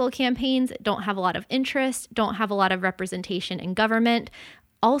political campaigns, don't have a lot of interest, don't have a lot of representation in government.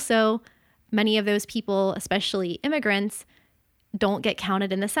 Also, many of those people, especially immigrants, don't get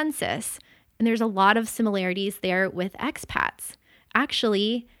counted in the census. And there's a lot of similarities there with expats.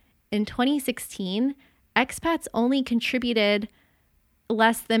 Actually, in 2016, expats only contributed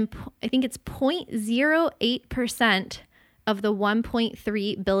less than, I think it's 0.08% of the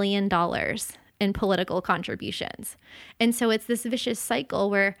 $1.3 billion in political contributions. And so it's this vicious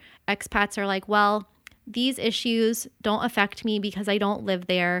cycle where expats are like, well, these issues don't affect me because I don't live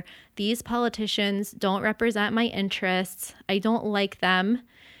there. These politicians don't represent my interests. I don't like them.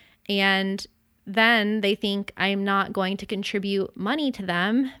 And then they think I'm not going to contribute money to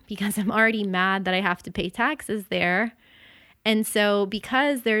them because I'm already mad that I have to pay taxes there. And so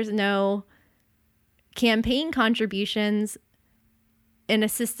because there's no campaign contributions in a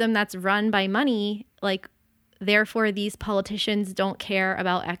system that's run by money, like, therefore these politicians don't care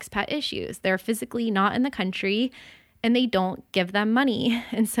about expat issues. They're physically not in the country and they don't give them money.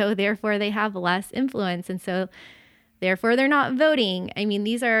 And so therefore they have less influence. And so therefore they're not voting. I mean,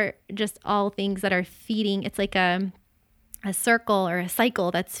 these are just all things that are feeding. It's like a circle or a cycle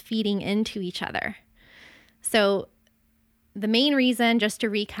that's feeding into each other. So the main reason, just to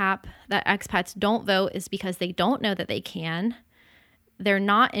recap, that expats don't vote is because they don't know that they can. They're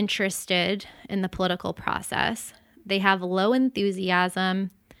not interested in the political process. They have low enthusiasm.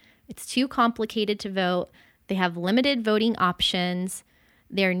 It's too complicated to vote. They have limited voting options.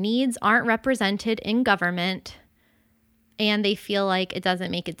 Their needs aren't represented in government. And they feel like it doesn't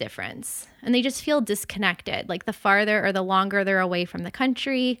make a difference. And they just feel disconnected. Like the farther or the longer they're away from the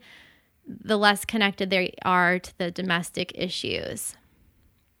country, the less connected they are to the domestic issues.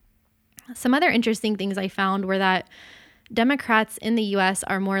 Some other interesting things I found were that Democrats in the US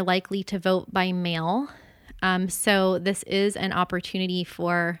are more likely to vote by mail. So this is an opportunity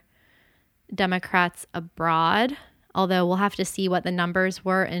for Democrats abroad, although we'll have to see what the numbers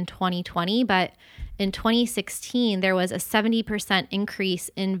were in 2020. But in 2016, there was a 70% increase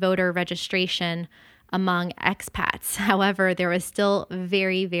in voter registration among expats. However, there was still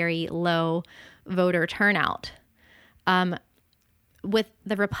very, very low voter turnout. With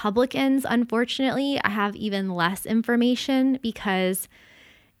the Republicans, unfortunately, I have even less information because,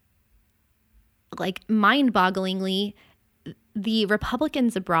 like, mind-bogglingly, the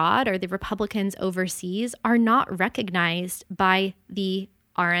Republicans abroad or the Republicans overseas are not recognized by the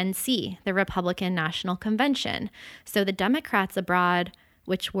RNC, the Republican National Convention. So the Democrats abroad,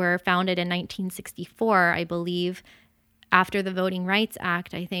 which were founded in 1964, I believe, after the Voting Rights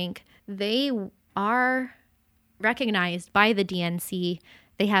Act, I think, they are recognized by the DNC.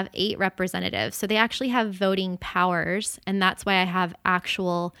 They have 8 representatives. So they actually have voting powers. And that's why I have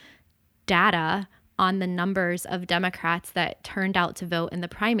actual data on the numbers of Democrats that turned out to vote in the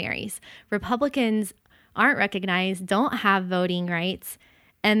primaries. Republicans aren't recognized, don't have voting rights,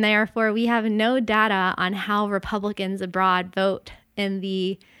 and therefore we have no data on how Republicans abroad vote in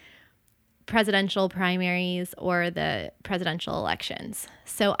the presidential primaries or the presidential elections.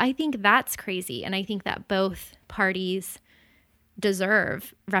 So I think that's crazy. And I think that both parties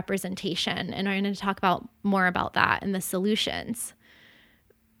deserve representation. And I'm going to talk about more about that and the solutions,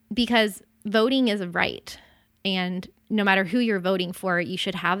 because voting is a right. And no matter who you're voting for, you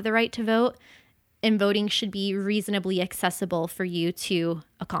should have the right to vote. and voting should be reasonably accessible for you to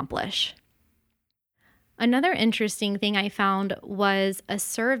accomplish. Another interesting thing I found was a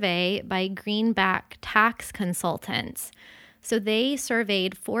survey by Greenback Tax Consultants. So they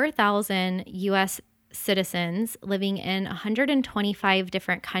surveyed 4,000 U.S. citizens living in 125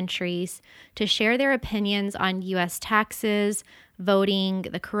 different countries to share their opinions on U.S. taxes, voting,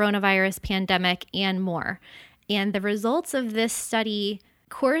 the coronavirus pandemic, and more. And the results of this study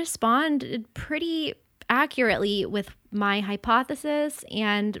corresponded pretty accurately with my hypothesis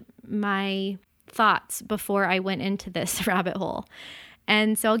and my thoughts before I went into this rabbit hole.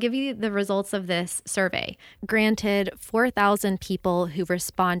 And so I'll give you the results of this survey. Granted, 4,000 people who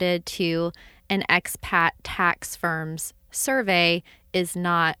responded to an expat tax firm's survey is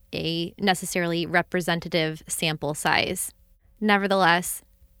not a necessarily representative sample size. Nevertheless,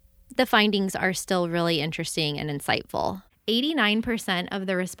 the findings are still really interesting and insightful. 89% of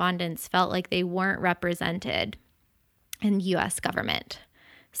the respondents felt like they weren't represented in the U.S. government.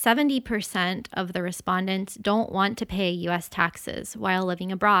 70% of the respondents don't want to pay U.S. taxes while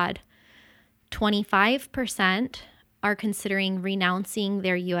living abroad. 25% are considering renouncing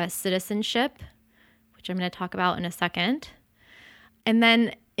their U.S. citizenship, which I'm going to talk about in a second. And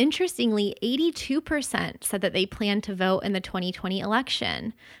then, interestingly, 82% said that they plan to vote in the 2020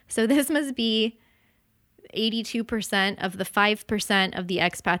 election. So this must be 82% of the 5% of the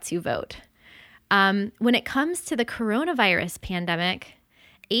expats who vote. When it comes to the coronavirus pandemic,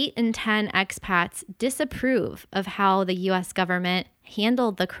 8 in 10 expats disapprove of how the U.S. government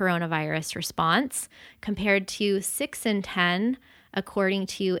handled the coronavirus response, compared to 6 in 10, according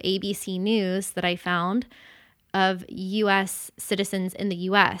to ABC News that I found, of U.S. citizens in the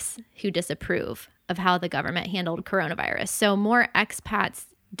U.S. who disapprove of how the government handled coronavirus. So more expats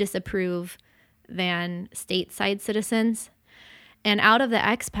disapprove than stateside citizens. And out of the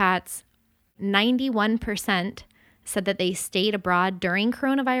expats, 91% said that they stayed abroad during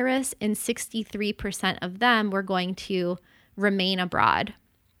coronavirus, and 63% of them were going to remain abroad.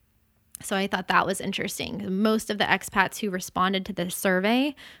 So I thought that was interesting. Most of the expats who responded to this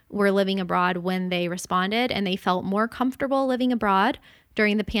survey were living abroad when they responded, and they felt more comfortable living abroad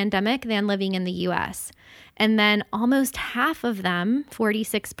during the pandemic than living in the US. And then almost half of them,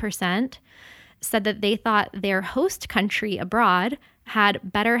 46%, said that they thought their host country abroad had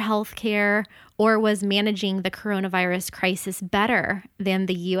better health care or was managing the coronavirus crisis better than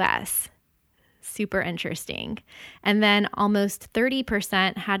the US. Super interesting. And then almost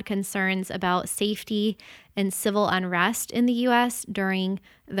 30% had concerns about safety and civil unrest in the US during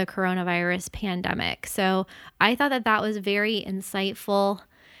the coronavirus pandemic. So I thought that that was very insightful,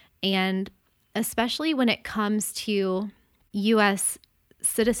 and especially when it comes to US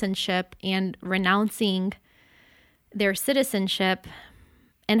citizenship and renouncing their citizenship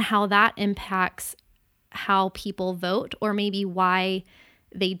and how that impacts how people vote, or maybe why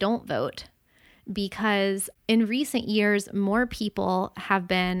they don't vote. Because in recent years, more people have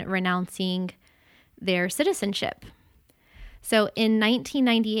been renouncing their citizenship. So in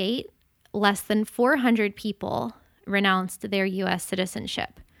 1998, less than 400 people renounced their U.S.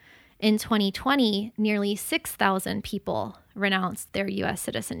 citizenship. In 2020, nearly 6,000 people renounced their U.S.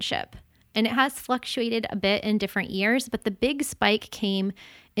 citizenship. And it has fluctuated a bit in different years, but the big spike came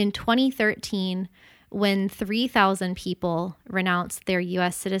in 2013 when 3,000 people renounced their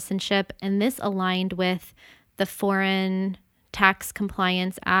U.S. citizenship, and this aligned with the Foreign Tax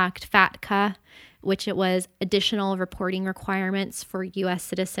Compliance Act, FATCA, which it was additional reporting requirements for U.S.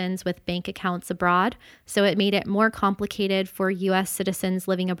 citizens with bank accounts abroad. So it made it more complicated for U.S. citizens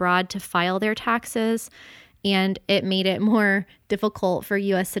living abroad to file their taxes, and it made it more difficult for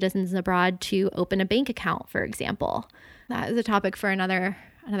U.S. citizens abroad to open a bank account, for example. That is a topic for another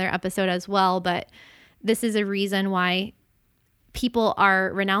episode as well, but this is a reason why people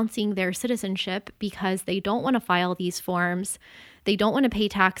are renouncing their citizenship, because they don't want to file these forms. They don't want to pay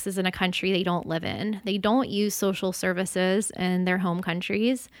taxes in a country they don't live in. They don't use social services in their home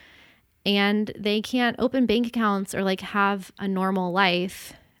countries, and they can't open bank accounts or have a normal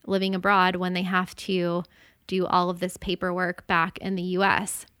life living abroad when they have to do all of this paperwork back in the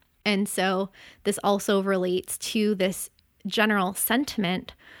US. And so this also relates to this general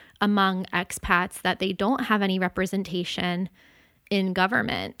sentiment among expats that they don't have any representation in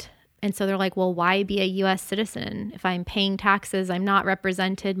government. And so they're like, well, why be a US citizen? If I'm paying taxes, I'm not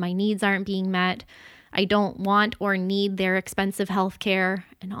represented, my needs aren't being met, I don't want or need their expensive health care,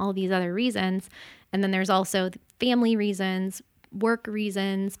 and all these other reasons. And then there's also family reasons, work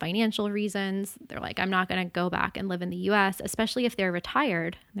reasons, financial reasons. They're like, I'm not going to go back and live in the US, especially if they're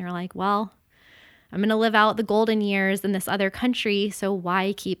retired. And they're like, well, I'm going to live out the golden years in this other country, so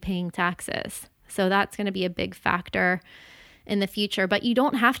why keep paying taxes? So that's going to be a big factor in the future. But you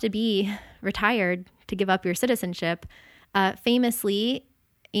don't have to be retired to give up your citizenship. Famously,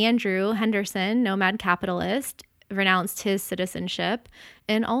 Andrew Henderson, nomad capitalist, renounced his citizenship.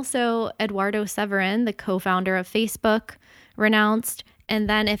 And also Eduardo Severin, the co-founder of Facebook, renounced. And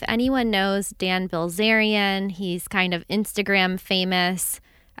then if anyone knows Dan Bilzerian, he's kind of Instagram famous.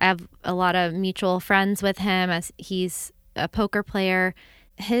 I have a lot of mutual friends with him as he's a poker player.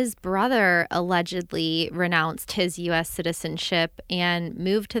 His brother allegedly renounced his U.S. citizenship and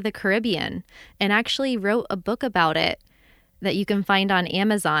moved to the Caribbean and actually wrote a book about it that you can find on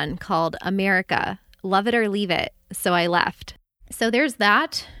Amazon called America, Love It or Leave It. So I left. So there's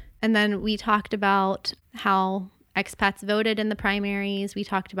that. And then we talked about how expats voted in the primaries. We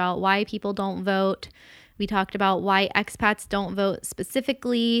talked about why people don't vote. We talked about why expats don't vote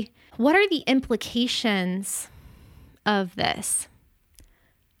specifically. What are the implications of this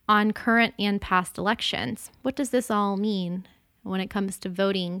on current and past elections? What does this all mean when it comes to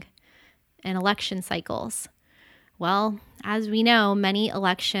voting and election cycles? Well, as we know, many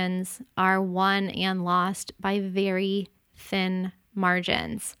elections are won and lost by very thin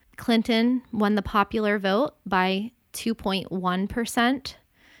margins. Clinton won the popular vote by 2.1%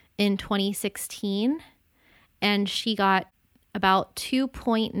 in 2016, and she got about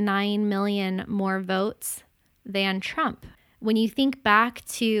 2.9 million more votes than Trump. When you think back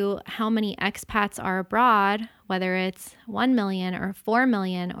to how many expats are abroad, whether it's 1 million or 4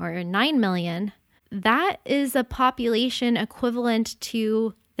 million or 9 million, that is a population equivalent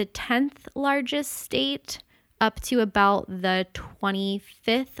to the 10th largest state up to about the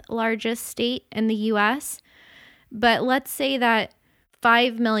 25th largest state in the US. But let's say that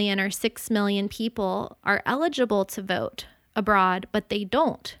 5 million or 6 million people are eligible to vote abroad, but they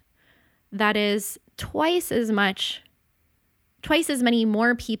don't. That is twice as many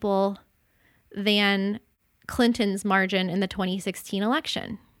more people than Clinton's margin in the 2016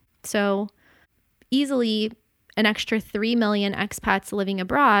 election. So easily an extra 3 million expats living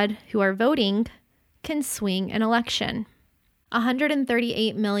abroad who are voting can swing an election.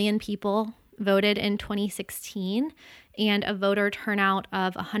 138 million people voted in 2016, and a voter turnout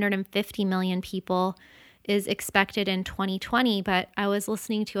of 150 million people is expected in 2020. But I was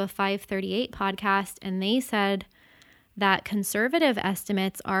listening to a 538 podcast, and they said that conservative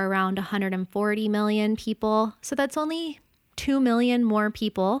estimates are around 140 million people. So that's only 2 million more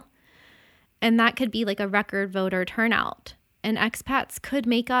people. And that could be like a record voter turnout. And expats could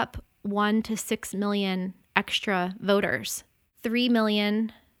make up 1 to 6 million extra voters. 3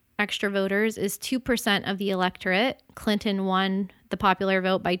 million extra voters is 2% of the electorate. Clinton won the popular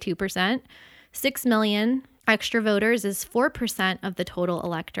vote by 2%. 6 million extra voters is 4% of the total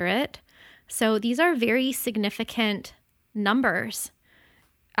electorate. So these are very significant numbers.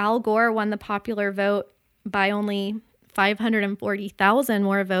 Al Gore won the popular vote by only 540,000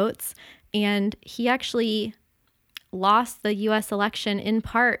 more votes, and he actually lost the U.S. election in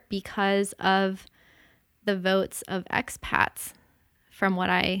part because of the votes of expats, from what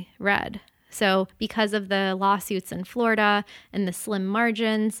I read. So because of the lawsuits in Florida and the slim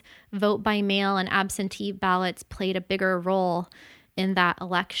margins, vote by mail and absentee ballots played a bigger role in that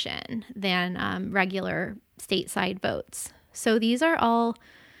election than regular stateside votes. So these are all,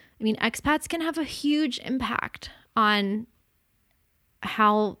 expats can have a huge impact on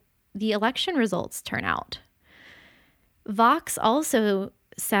how the election results turn out. Vox also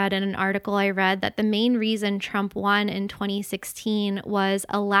said in an article I read that the main reason Trump won in 2016 was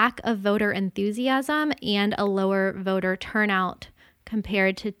a lack of voter enthusiasm and a lower voter turnout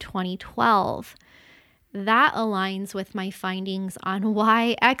compared to 2012. That aligns with my findings on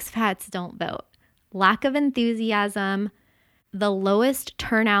why expats don't vote. Lack of enthusiasm, the lowest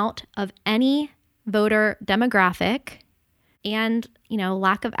turnout of any voter demographic, and,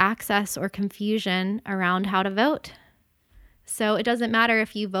 lack of access or confusion around how to vote. So it doesn't matter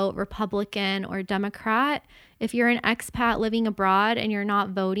if you vote Republican or Democrat. If you're an expat living abroad and you're not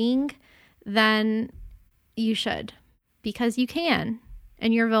voting, then you should, because you can,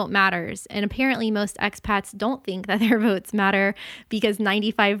 and your vote matters. And apparently most expats don't think that their votes matter because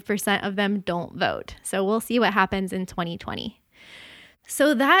 95% of them don't vote. So we'll see what happens in 2020.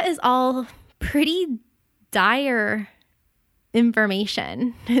 So that is all pretty dire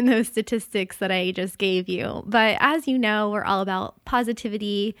information in those statistics that I just gave you. But as you know, we're all about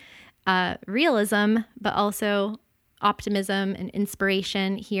positivity, realism, but also optimism and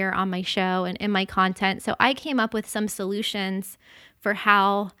inspiration here on my show and in my content. So I came up with some solutions for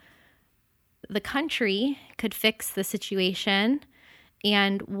how the country could fix the situation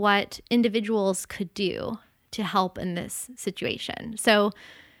and what individuals could do to help in this situation. So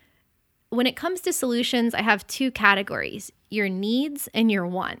when it comes to solutions, I have two categories: your needs and your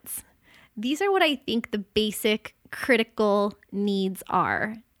wants. These are what I think the basic critical needs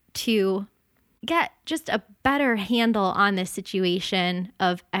are to get just a better handle on this situation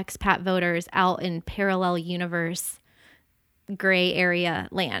of expat voters out in parallel universe, gray area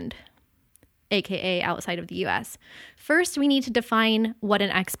land, aka outside of the US. First, we need to define what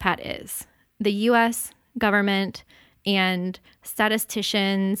an expat is. The US government and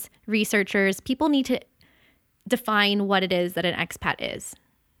statisticians, researchers, people need to define what it is that an expat is.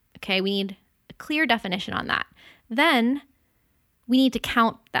 Okay, we need a clear definition on that. Then we need to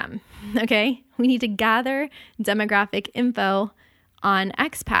count them, okay? We need to gather demographic info on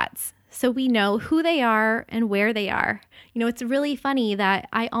expats so we know who they are and where they are. You know, it's really funny that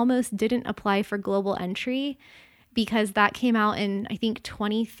I almost didn't apply for global entry because that came out in, I think,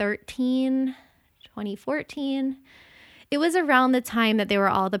 2013, 2014. It was around the time that there were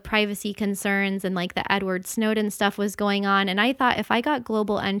all the privacy concerns and like the Edward Snowden stuff was going on. And I thought if I got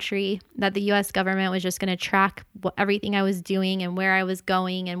global entry, that the US government was just going to track everything I was doing and where I was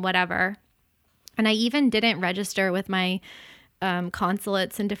going and whatever. And I even didn't register with my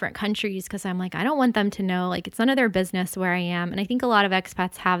consulates in different countries because I'm like, I don't want them to know. Like, it's none of their business where I am. And I think a lot of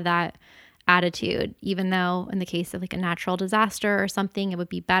expats have that attitude, even though in the case of like a natural disaster or something, it would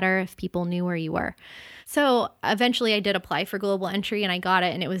be better if people knew where you were. So eventually I did apply for global entry and I got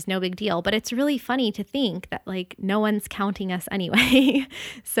it and it was no big deal. But it's really funny to think that like no one's counting us anyway.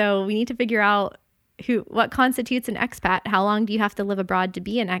 So we need to figure out what constitutes an expat. How long do you have to live abroad to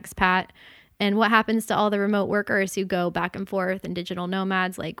be an expat? And what happens to all the remote workers who go back and forth and digital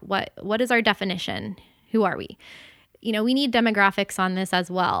nomads? Like what is our definition? Who are we? You know, we need demographics on this as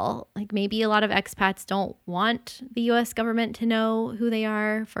well. Like maybe a lot of expats don't want the US government to know who they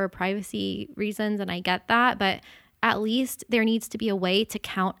are for privacy reasons, and I get that, but at least there needs to be a way to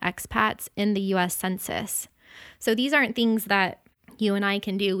count expats in the US Census. So these aren't things that you and I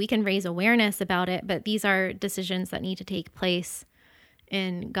can do. We can raise awareness about it, but these are decisions that need to take place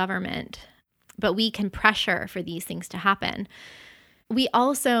in government. But we can pressure for these things to happen. We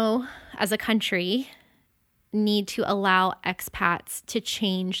also, as a country, need to allow expats to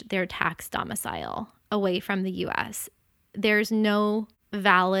change their tax domicile away from the US. There's no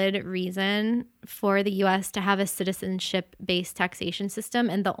valid reason for the US to have a citizenship-based taxation system,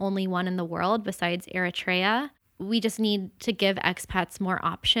 and the only one in the world besides Eritrea. We just need to give expats more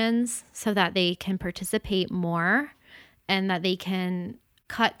options so that they can participate more and that they can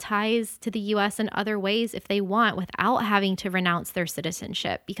cut ties to the US in other ways if they want without having to renounce their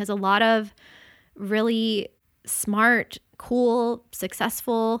citizenship. Because a lot of really smart, cool,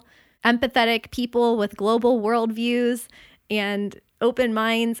 successful, empathetic people with global worldviews and open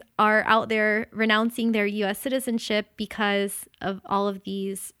minds are out there renouncing their US citizenship because of all of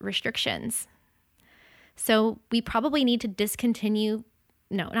these restrictions. So we probably need to discontinue,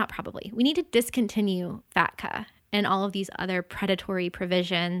 we need to discontinue FATCA and all of these other predatory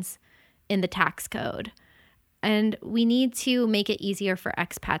provisions in the tax code. And we need to make it easier for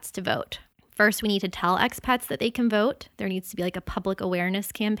expats to vote. First, we need to tell expats that they can vote. There needs to be like a public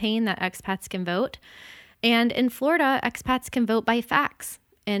awareness campaign that expats can vote. And in Florida, expats can vote by fax.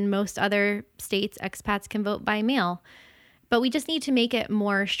 In most other states, expats can vote by mail. But we just need to make it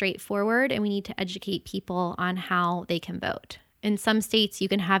more straightforward, and we need to educate people on how they can vote. In some states, you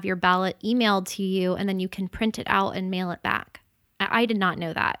can have your ballot emailed to you, and then you can print it out and mail it back. I did not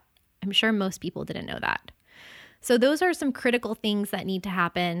know that. I'm sure most people didn't know that. So those are some critical things that need to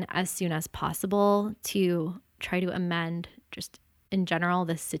happen as soon as possible to try to amend, just in general,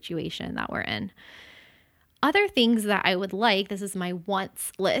 this situation that we're in. Other things that I would like, this is my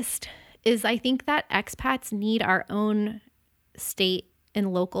wants list, is I think that expats need our own state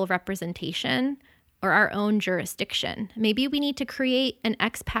and local representation or our own jurisdiction. Maybe we need to create an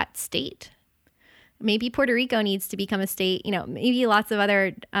expat state. Maybe Puerto Rico needs to become a state. Maybe lots of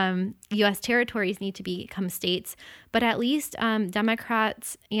other U.S. territories need to become states. But at least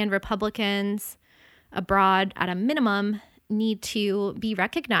Democrats and Republicans abroad, at a minimum, need to be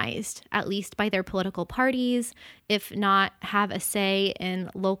recognized, at least by their political parties, if not have a say in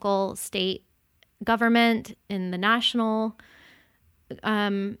local, state government, in the national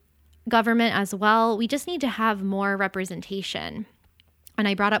government as well. We just need to have more representation. And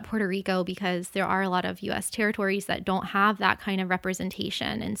I brought up Puerto Rico because there are a lot of U.S. territories that don't have that kind of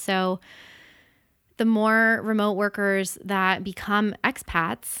representation. And so the more remote workers that become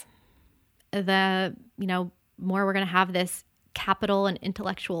expats, the more we're going to have this capital and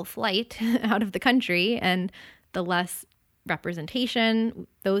intellectual flight out of the country, and the less representation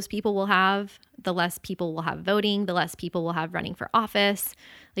those people will have, the less people will have voting, the less people will have running for office.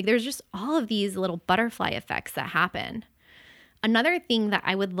 Like there's just all of these little butterfly effects that happen. Another thing that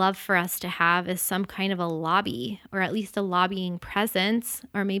I would love for us to have is some kind of a lobby, or at least a lobbying presence,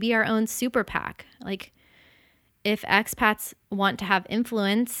 or maybe our own super PAC. Like if expats want to have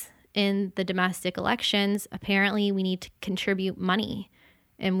influence in the domestic elections, apparently we need to contribute money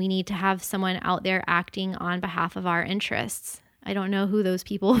and we need to have someone out there acting on behalf of our interests. I don't know who those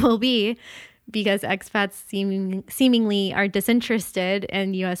people will be because expats seemingly are disinterested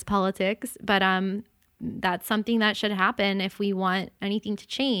in U.S. politics, but that's something that should happen if we want anything to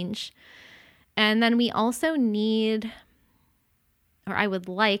change. And then we also need, or I would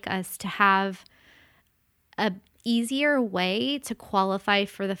like us to have a easier way to qualify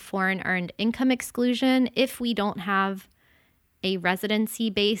for the foreign earned income exclusion if we don't have a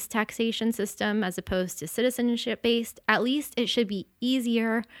residency-based taxation system as opposed to citizenship-based. At least it should be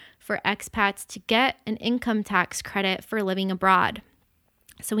easier for expats to get an income tax credit for living abroad.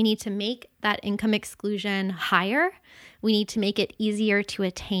 So we need to make that income exclusion higher. We need to make it easier to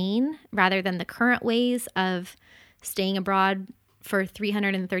attain rather than the current ways of staying abroad for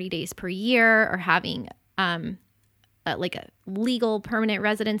 330 days per year or having like a legal permanent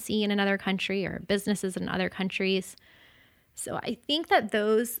residency in another country or businesses in other countries. So I think that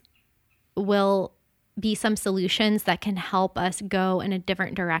those will be some solutions that can help us go in a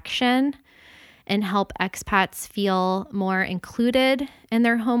different direction and help expats feel more included in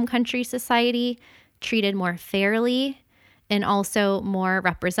their home country society, treated more fairly, and also more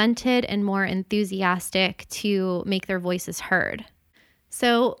represented and more enthusiastic to make their voices heard.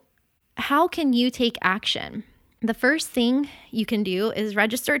 So how can you take action? The first thing you can do is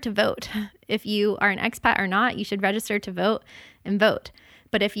register to vote. If you are an expat or not, you should register to vote and vote.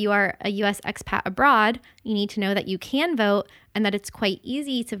 But if you are a U.S. expat abroad, you need to know that you can vote and that it's quite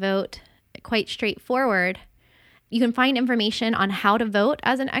easy to vote, quite straightforward. You can find information on how to vote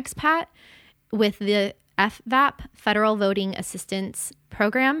as an expat with the FVAP, Federal Voting Assistance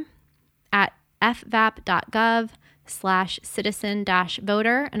Program, at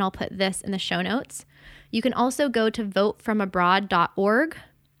fvap.gov/citizen-voter, and I'll put this in the show notes. You can also go to votefromabroad.org,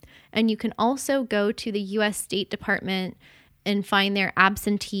 and you can also go to the U.S. State Department and find their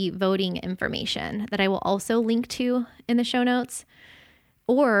absentee voting information that I will also link to in the show notes.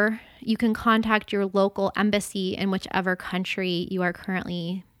 Or you can contact your local embassy in whichever country you are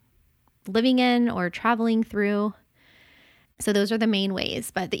currently living in or traveling through. So those are the main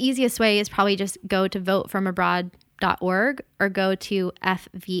ways. But the easiest way is probably just go to votefromabroad.org or go to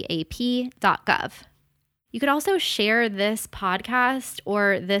fvap.gov. You could also share this podcast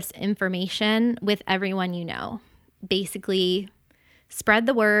or this information with everyone you know. Basically, spread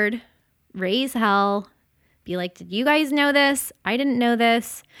the word, raise hell, be like, did you guys know this? I didn't know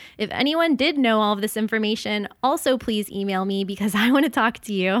this. If anyone did know all of this information, also please email me because I want to talk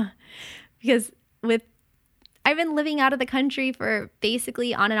to you. Because I've been living out of the country for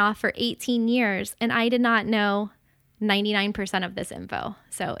basically on and off for 18 years, and I did not know 99% of this info.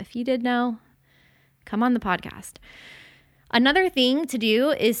 So if you did know, come on the podcast. Another thing to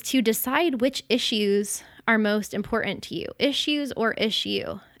do is to decide which issues are most important to you, issues or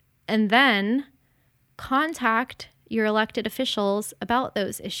issue, and then contact your elected officials about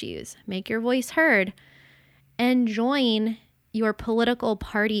those issues. Make your voice heard and join your political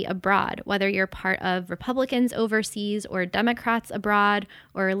party abroad, whether you're part of Republicans overseas or Democrats abroad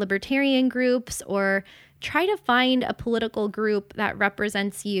or libertarian groups, or try to find a political group that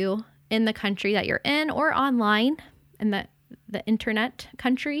represents you in the country that you're in or online in the internet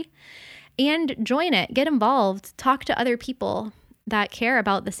country, and join it, get involved, talk to other people that care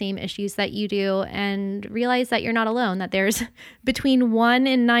about the same issues that you do, and realize that you're not alone, that there's between 1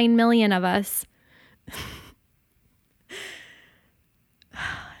 and 9 million of us.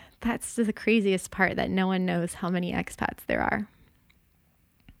 That's the craziest part, that no one knows how many expats there are.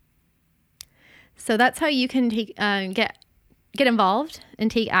 So that's how you can get involved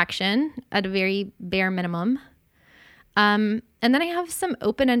and take action at a very bare minimum. And then I have some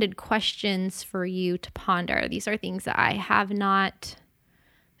open-ended questions for you to ponder. These are things that I have not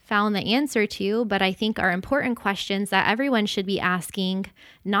found the answer to, but I think are important questions that everyone should be asking,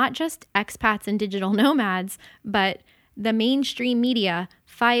 not just expats and digital nomads, but the mainstream media,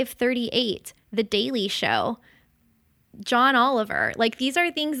 538, The Daily Show, John Oliver. Like, these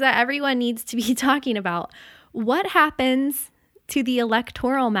are things that everyone needs to be talking about. What happens to the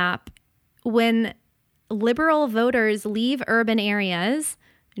electoral map when liberal voters leave urban areas,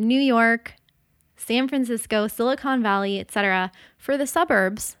 New York, San Francisco, Silicon Valley, etc., for the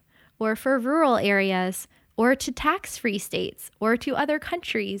suburbs or for rural areas or to tax-free states or to other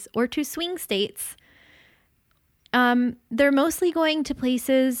countries or to swing states. They're mostly going to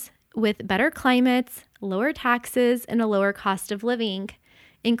places with better climates, lower taxes, and a lower cost of living,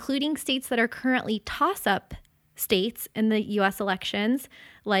 including states that are currently toss-up states in the U.S. elections,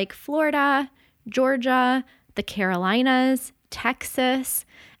 like Florida, Georgia, the Carolinas, Texas,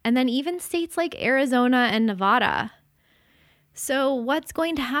 and then even states like Arizona and Nevada. So what's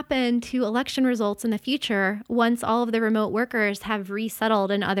going to happen to election results in the future once all of the remote workers have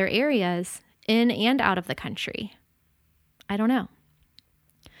resettled in other areas, in and out of the country? I don't know.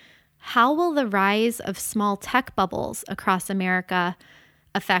 How will the rise of small tech bubbles across America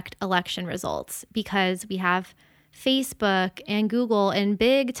affect election results? Because we have Facebook and Google and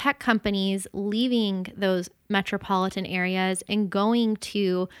big tech companies leaving those metropolitan areas and going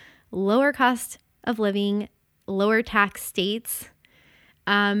to lower cost of living, lower tax states,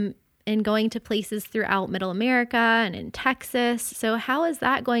 and going to places throughout Middle America and in Texas. So how is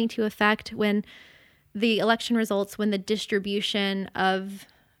that going to affect when the election results, when the distribution of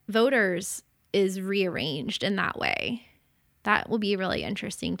voters is rearranged in that way? That will be really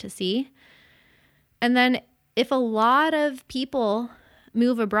interesting to see. And then if a lot of people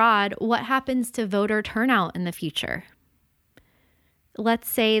move abroad, what happens to voter turnout in the future? Let's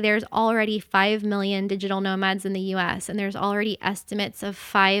say there's already 5 million digital nomads in the US, and there's already estimates of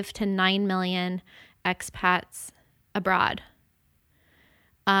 5 to 9 million expats abroad.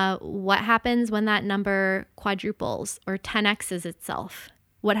 What happens when that number quadruples or 10x's itself?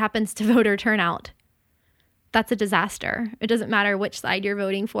 What happens to voter turnout? That's a disaster. It doesn't matter which side you're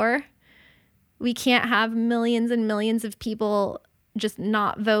voting for. We can't have millions and millions of people just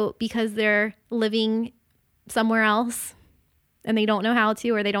not vote because they're living somewhere else and they don't know how to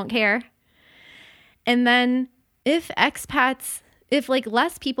or they don't care. And then if like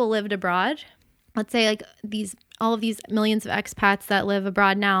less people lived abroad, let's say like all of these millions of expats that live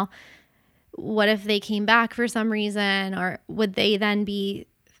abroad now, what if they came back for some reason, or would they then be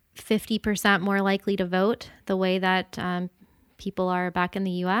 50% more likely to vote the way that people are back in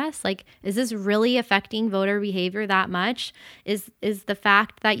the US? Like, is this really affecting voter behavior that much? Is the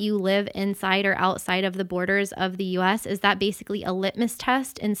fact that you live inside or outside of the borders of the US, is that basically a litmus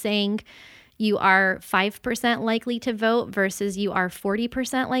test in saying you are 5% likely to vote versus you are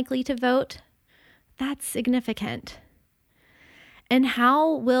 40% likely to vote? That's significant. And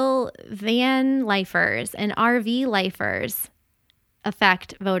how will van lifers and RV lifers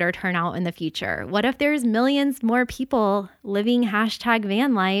affect voter turnout in the future? What if there's millions more people living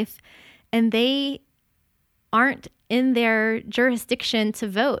 #van life and they aren't in their jurisdiction to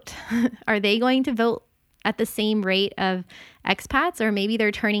vote? Are they going to vote at the same rate of expats? Or maybe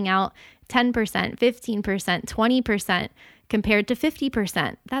they're turning out 10%, 15%, 20% compared to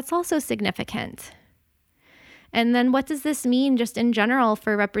 50%. That's also significant. And then what does this mean just in general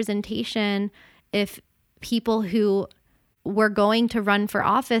for representation if people who were going to run for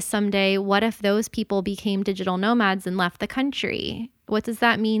office someday, what if those people became digital nomads and left the country? What does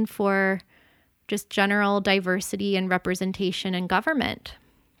that mean for just general diversity and representation in government?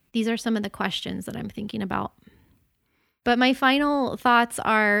 These are some of the questions that I'm thinking about. But my final thoughts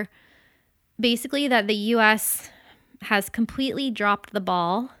are basically that the US has completely dropped the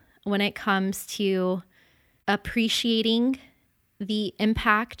ball when it comes to appreciating the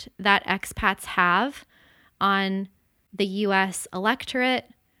impact that expats have on the U.S. electorate,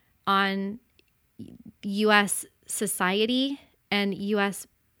 on U.S. society, and U.S.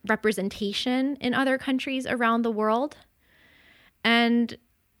 representation in other countries around the world. And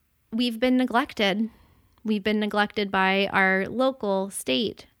we've been neglected. We've been neglected by our local,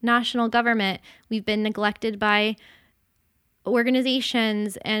 state, national government. We've been neglected by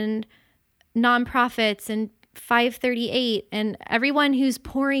organizations and nonprofits and 538 and everyone who's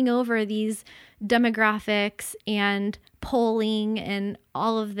poring over these demographics and polling and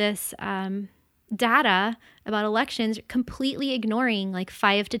all of this data about elections, completely ignoring like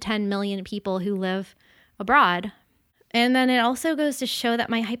 5 to 10 million people who live abroad. And then it also goes to show that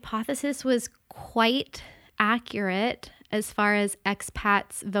my hypothesis was quite accurate as far as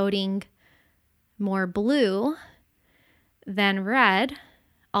expats voting more blue than red.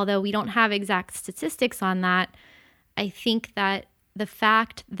 Although we don't have exact statistics on that, I think that the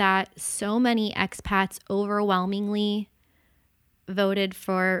fact that so many expats overwhelmingly voted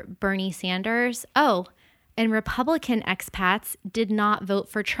for Bernie Sanders. Oh, and Republican expats did not vote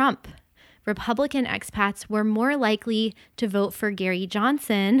for Trump. Republican expats were more likely to vote for Gary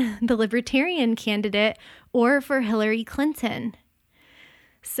Johnson, the Libertarian candidate, or for Hillary Clinton.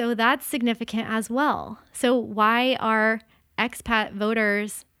 So that's significant as well. So why are expat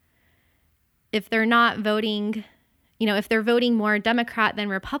voters if they're not voting, if they're voting more Democrat than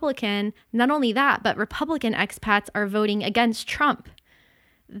Republican, not only that, but Republican expats are voting against Trump.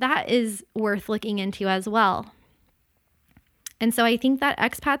 That is worth looking into as well. And so I think that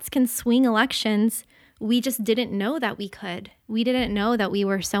expats can swing elections. We just didn't know that we could. We didn't know that we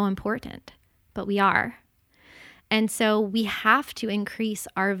were so important, but we are. And so we have to increase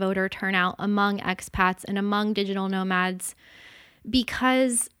our voter turnout among expats and among digital nomads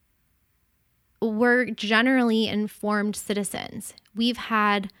because we're generally informed citizens. We've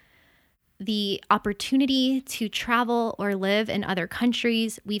had the opportunity to travel or live in other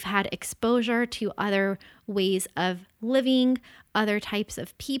countries. We've had exposure to other ways of living, other types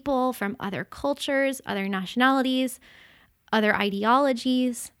of people from other cultures, other nationalities, other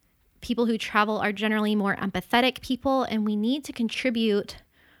ideologies. People who travel are generally more empathetic people, and we need to contribute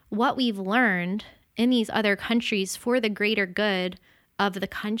what we've learned in these other countries for the greater good of the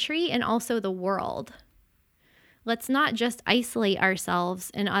country and also the world. Let's not just isolate ourselves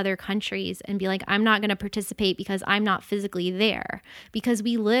in other countries and be like, I'm not going to participate because I'm not physically there, because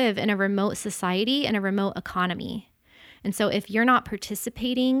we live in a remote society and a remote economy. And so if you're not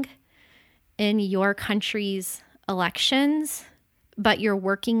participating in your country's elections, but you're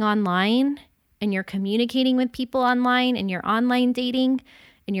working online and you're communicating with people online and you're online dating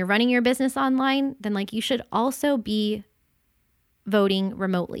and you're running your business online, then you should also be voting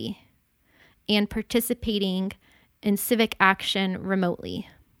remotely and participating in civic action remotely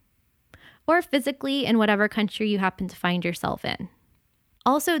or physically in whatever country you happen to find yourself in.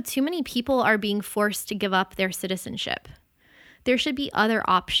 Also, too many people are being forced to give up their citizenship. There should be other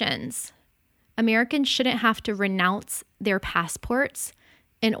options. Americans shouldn't have to renounce their passports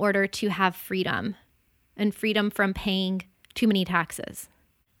in order to have freedom and freedom from paying too many taxes.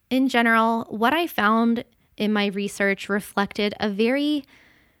 In general, what I found in my research reflected a very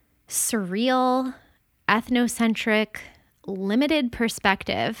surreal, ethnocentric, limited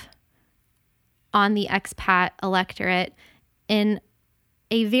perspective on the expat electorate in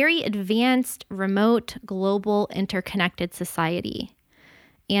a very advanced, remote, global, interconnected society.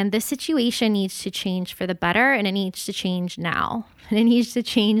 And this situation needs to change for the better, and it needs to change now. And it needs to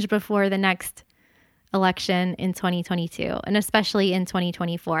change before the next election in 2022, and especially in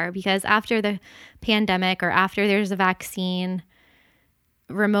 2024, because after the pandemic or after there's a vaccine,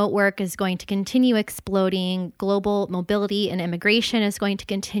 remote work is going to continue exploding. Global mobility and immigration is going to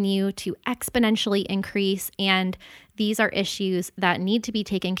continue to exponentially increase. And these are issues that need to be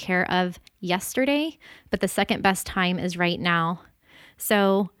taken care of yesterday, but the second best time is right now.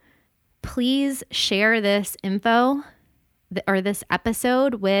 So please share this info or this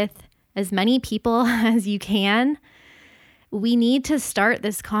episode with as many people as you can. We need to start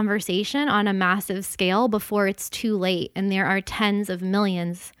this conversation on a massive scale before it's too late. And there are tens of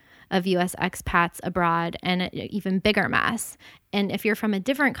millions of US expats abroad and an even bigger mess. And if you're from a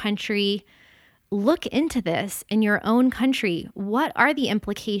different country, look into this in your own country. What are the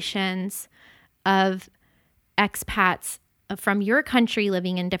implications of expats from your country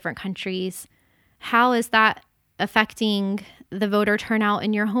living in different countries? How is that affecting the voter turnout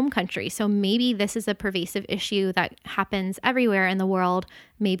in your home country? So maybe this is a pervasive issue that happens everywhere in the world.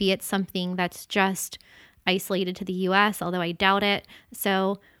 Maybe it's something that's just isolated to the US, although I doubt it.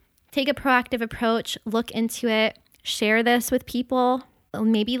 So take a proactive approach, look into it, share this with people.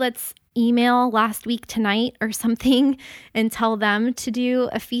 Maybe let's email Last Week Tonight or something and tell them to do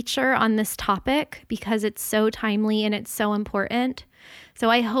a feature on this topic because it's so timely and it's so important. So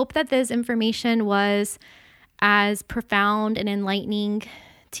I hope that this information was as profound and enlightening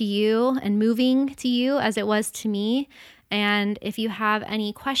to you and moving to you as it was to me. And if you have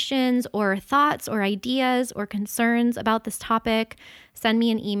any questions or thoughts or ideas or concerns about this topic, send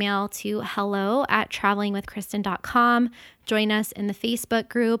me an email to hello@travelingwithkristen.com. Join us in the Facebook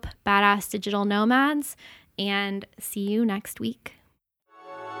group, Badass Digital Nomads, and see you next week.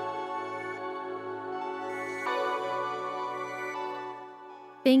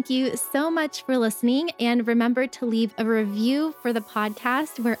 Thank you so much for listening, and remember to leave a review for the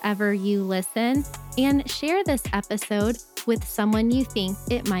podcast wherever you listen, and share this episode with someone you think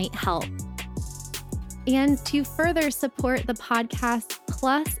it might help. And to further support the podcast,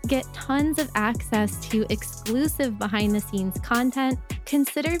 plus get tons of access to exclusive behind-the-scenes content,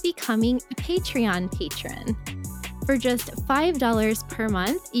 consider becoming a Patreon patron. For just $5 per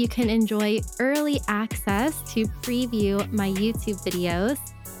month, you can enjoy early access to preview my YouTube videos,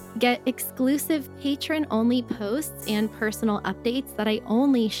 get exclusive patron-only posts and personal updates that I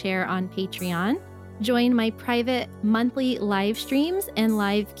only share on Patreon, join my private monthly live streams and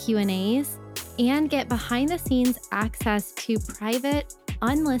live Q&As, and get behind-the-scenes access to private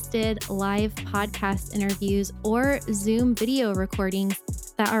unlisted live podcast interviews or Zoom video recordings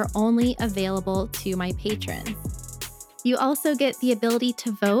that are only available to my patrons. You also get the ability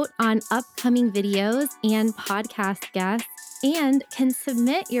to vote on upcoming videos and podcast guests and can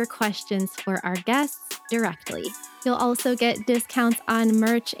submit your questions for our guests directly. You'll also get discounts on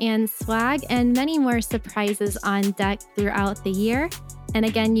merch and swag and many more surprises on deck throughout the year. And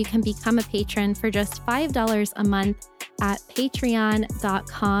again, you can become a patron for just $5 a month at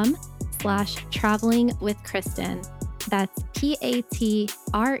patreon.com/travelingwithkristen. That's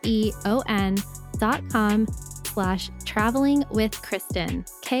patreon.com/travelingwithkristen,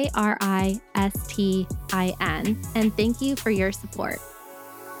 KRISTIN. And thank you for your support.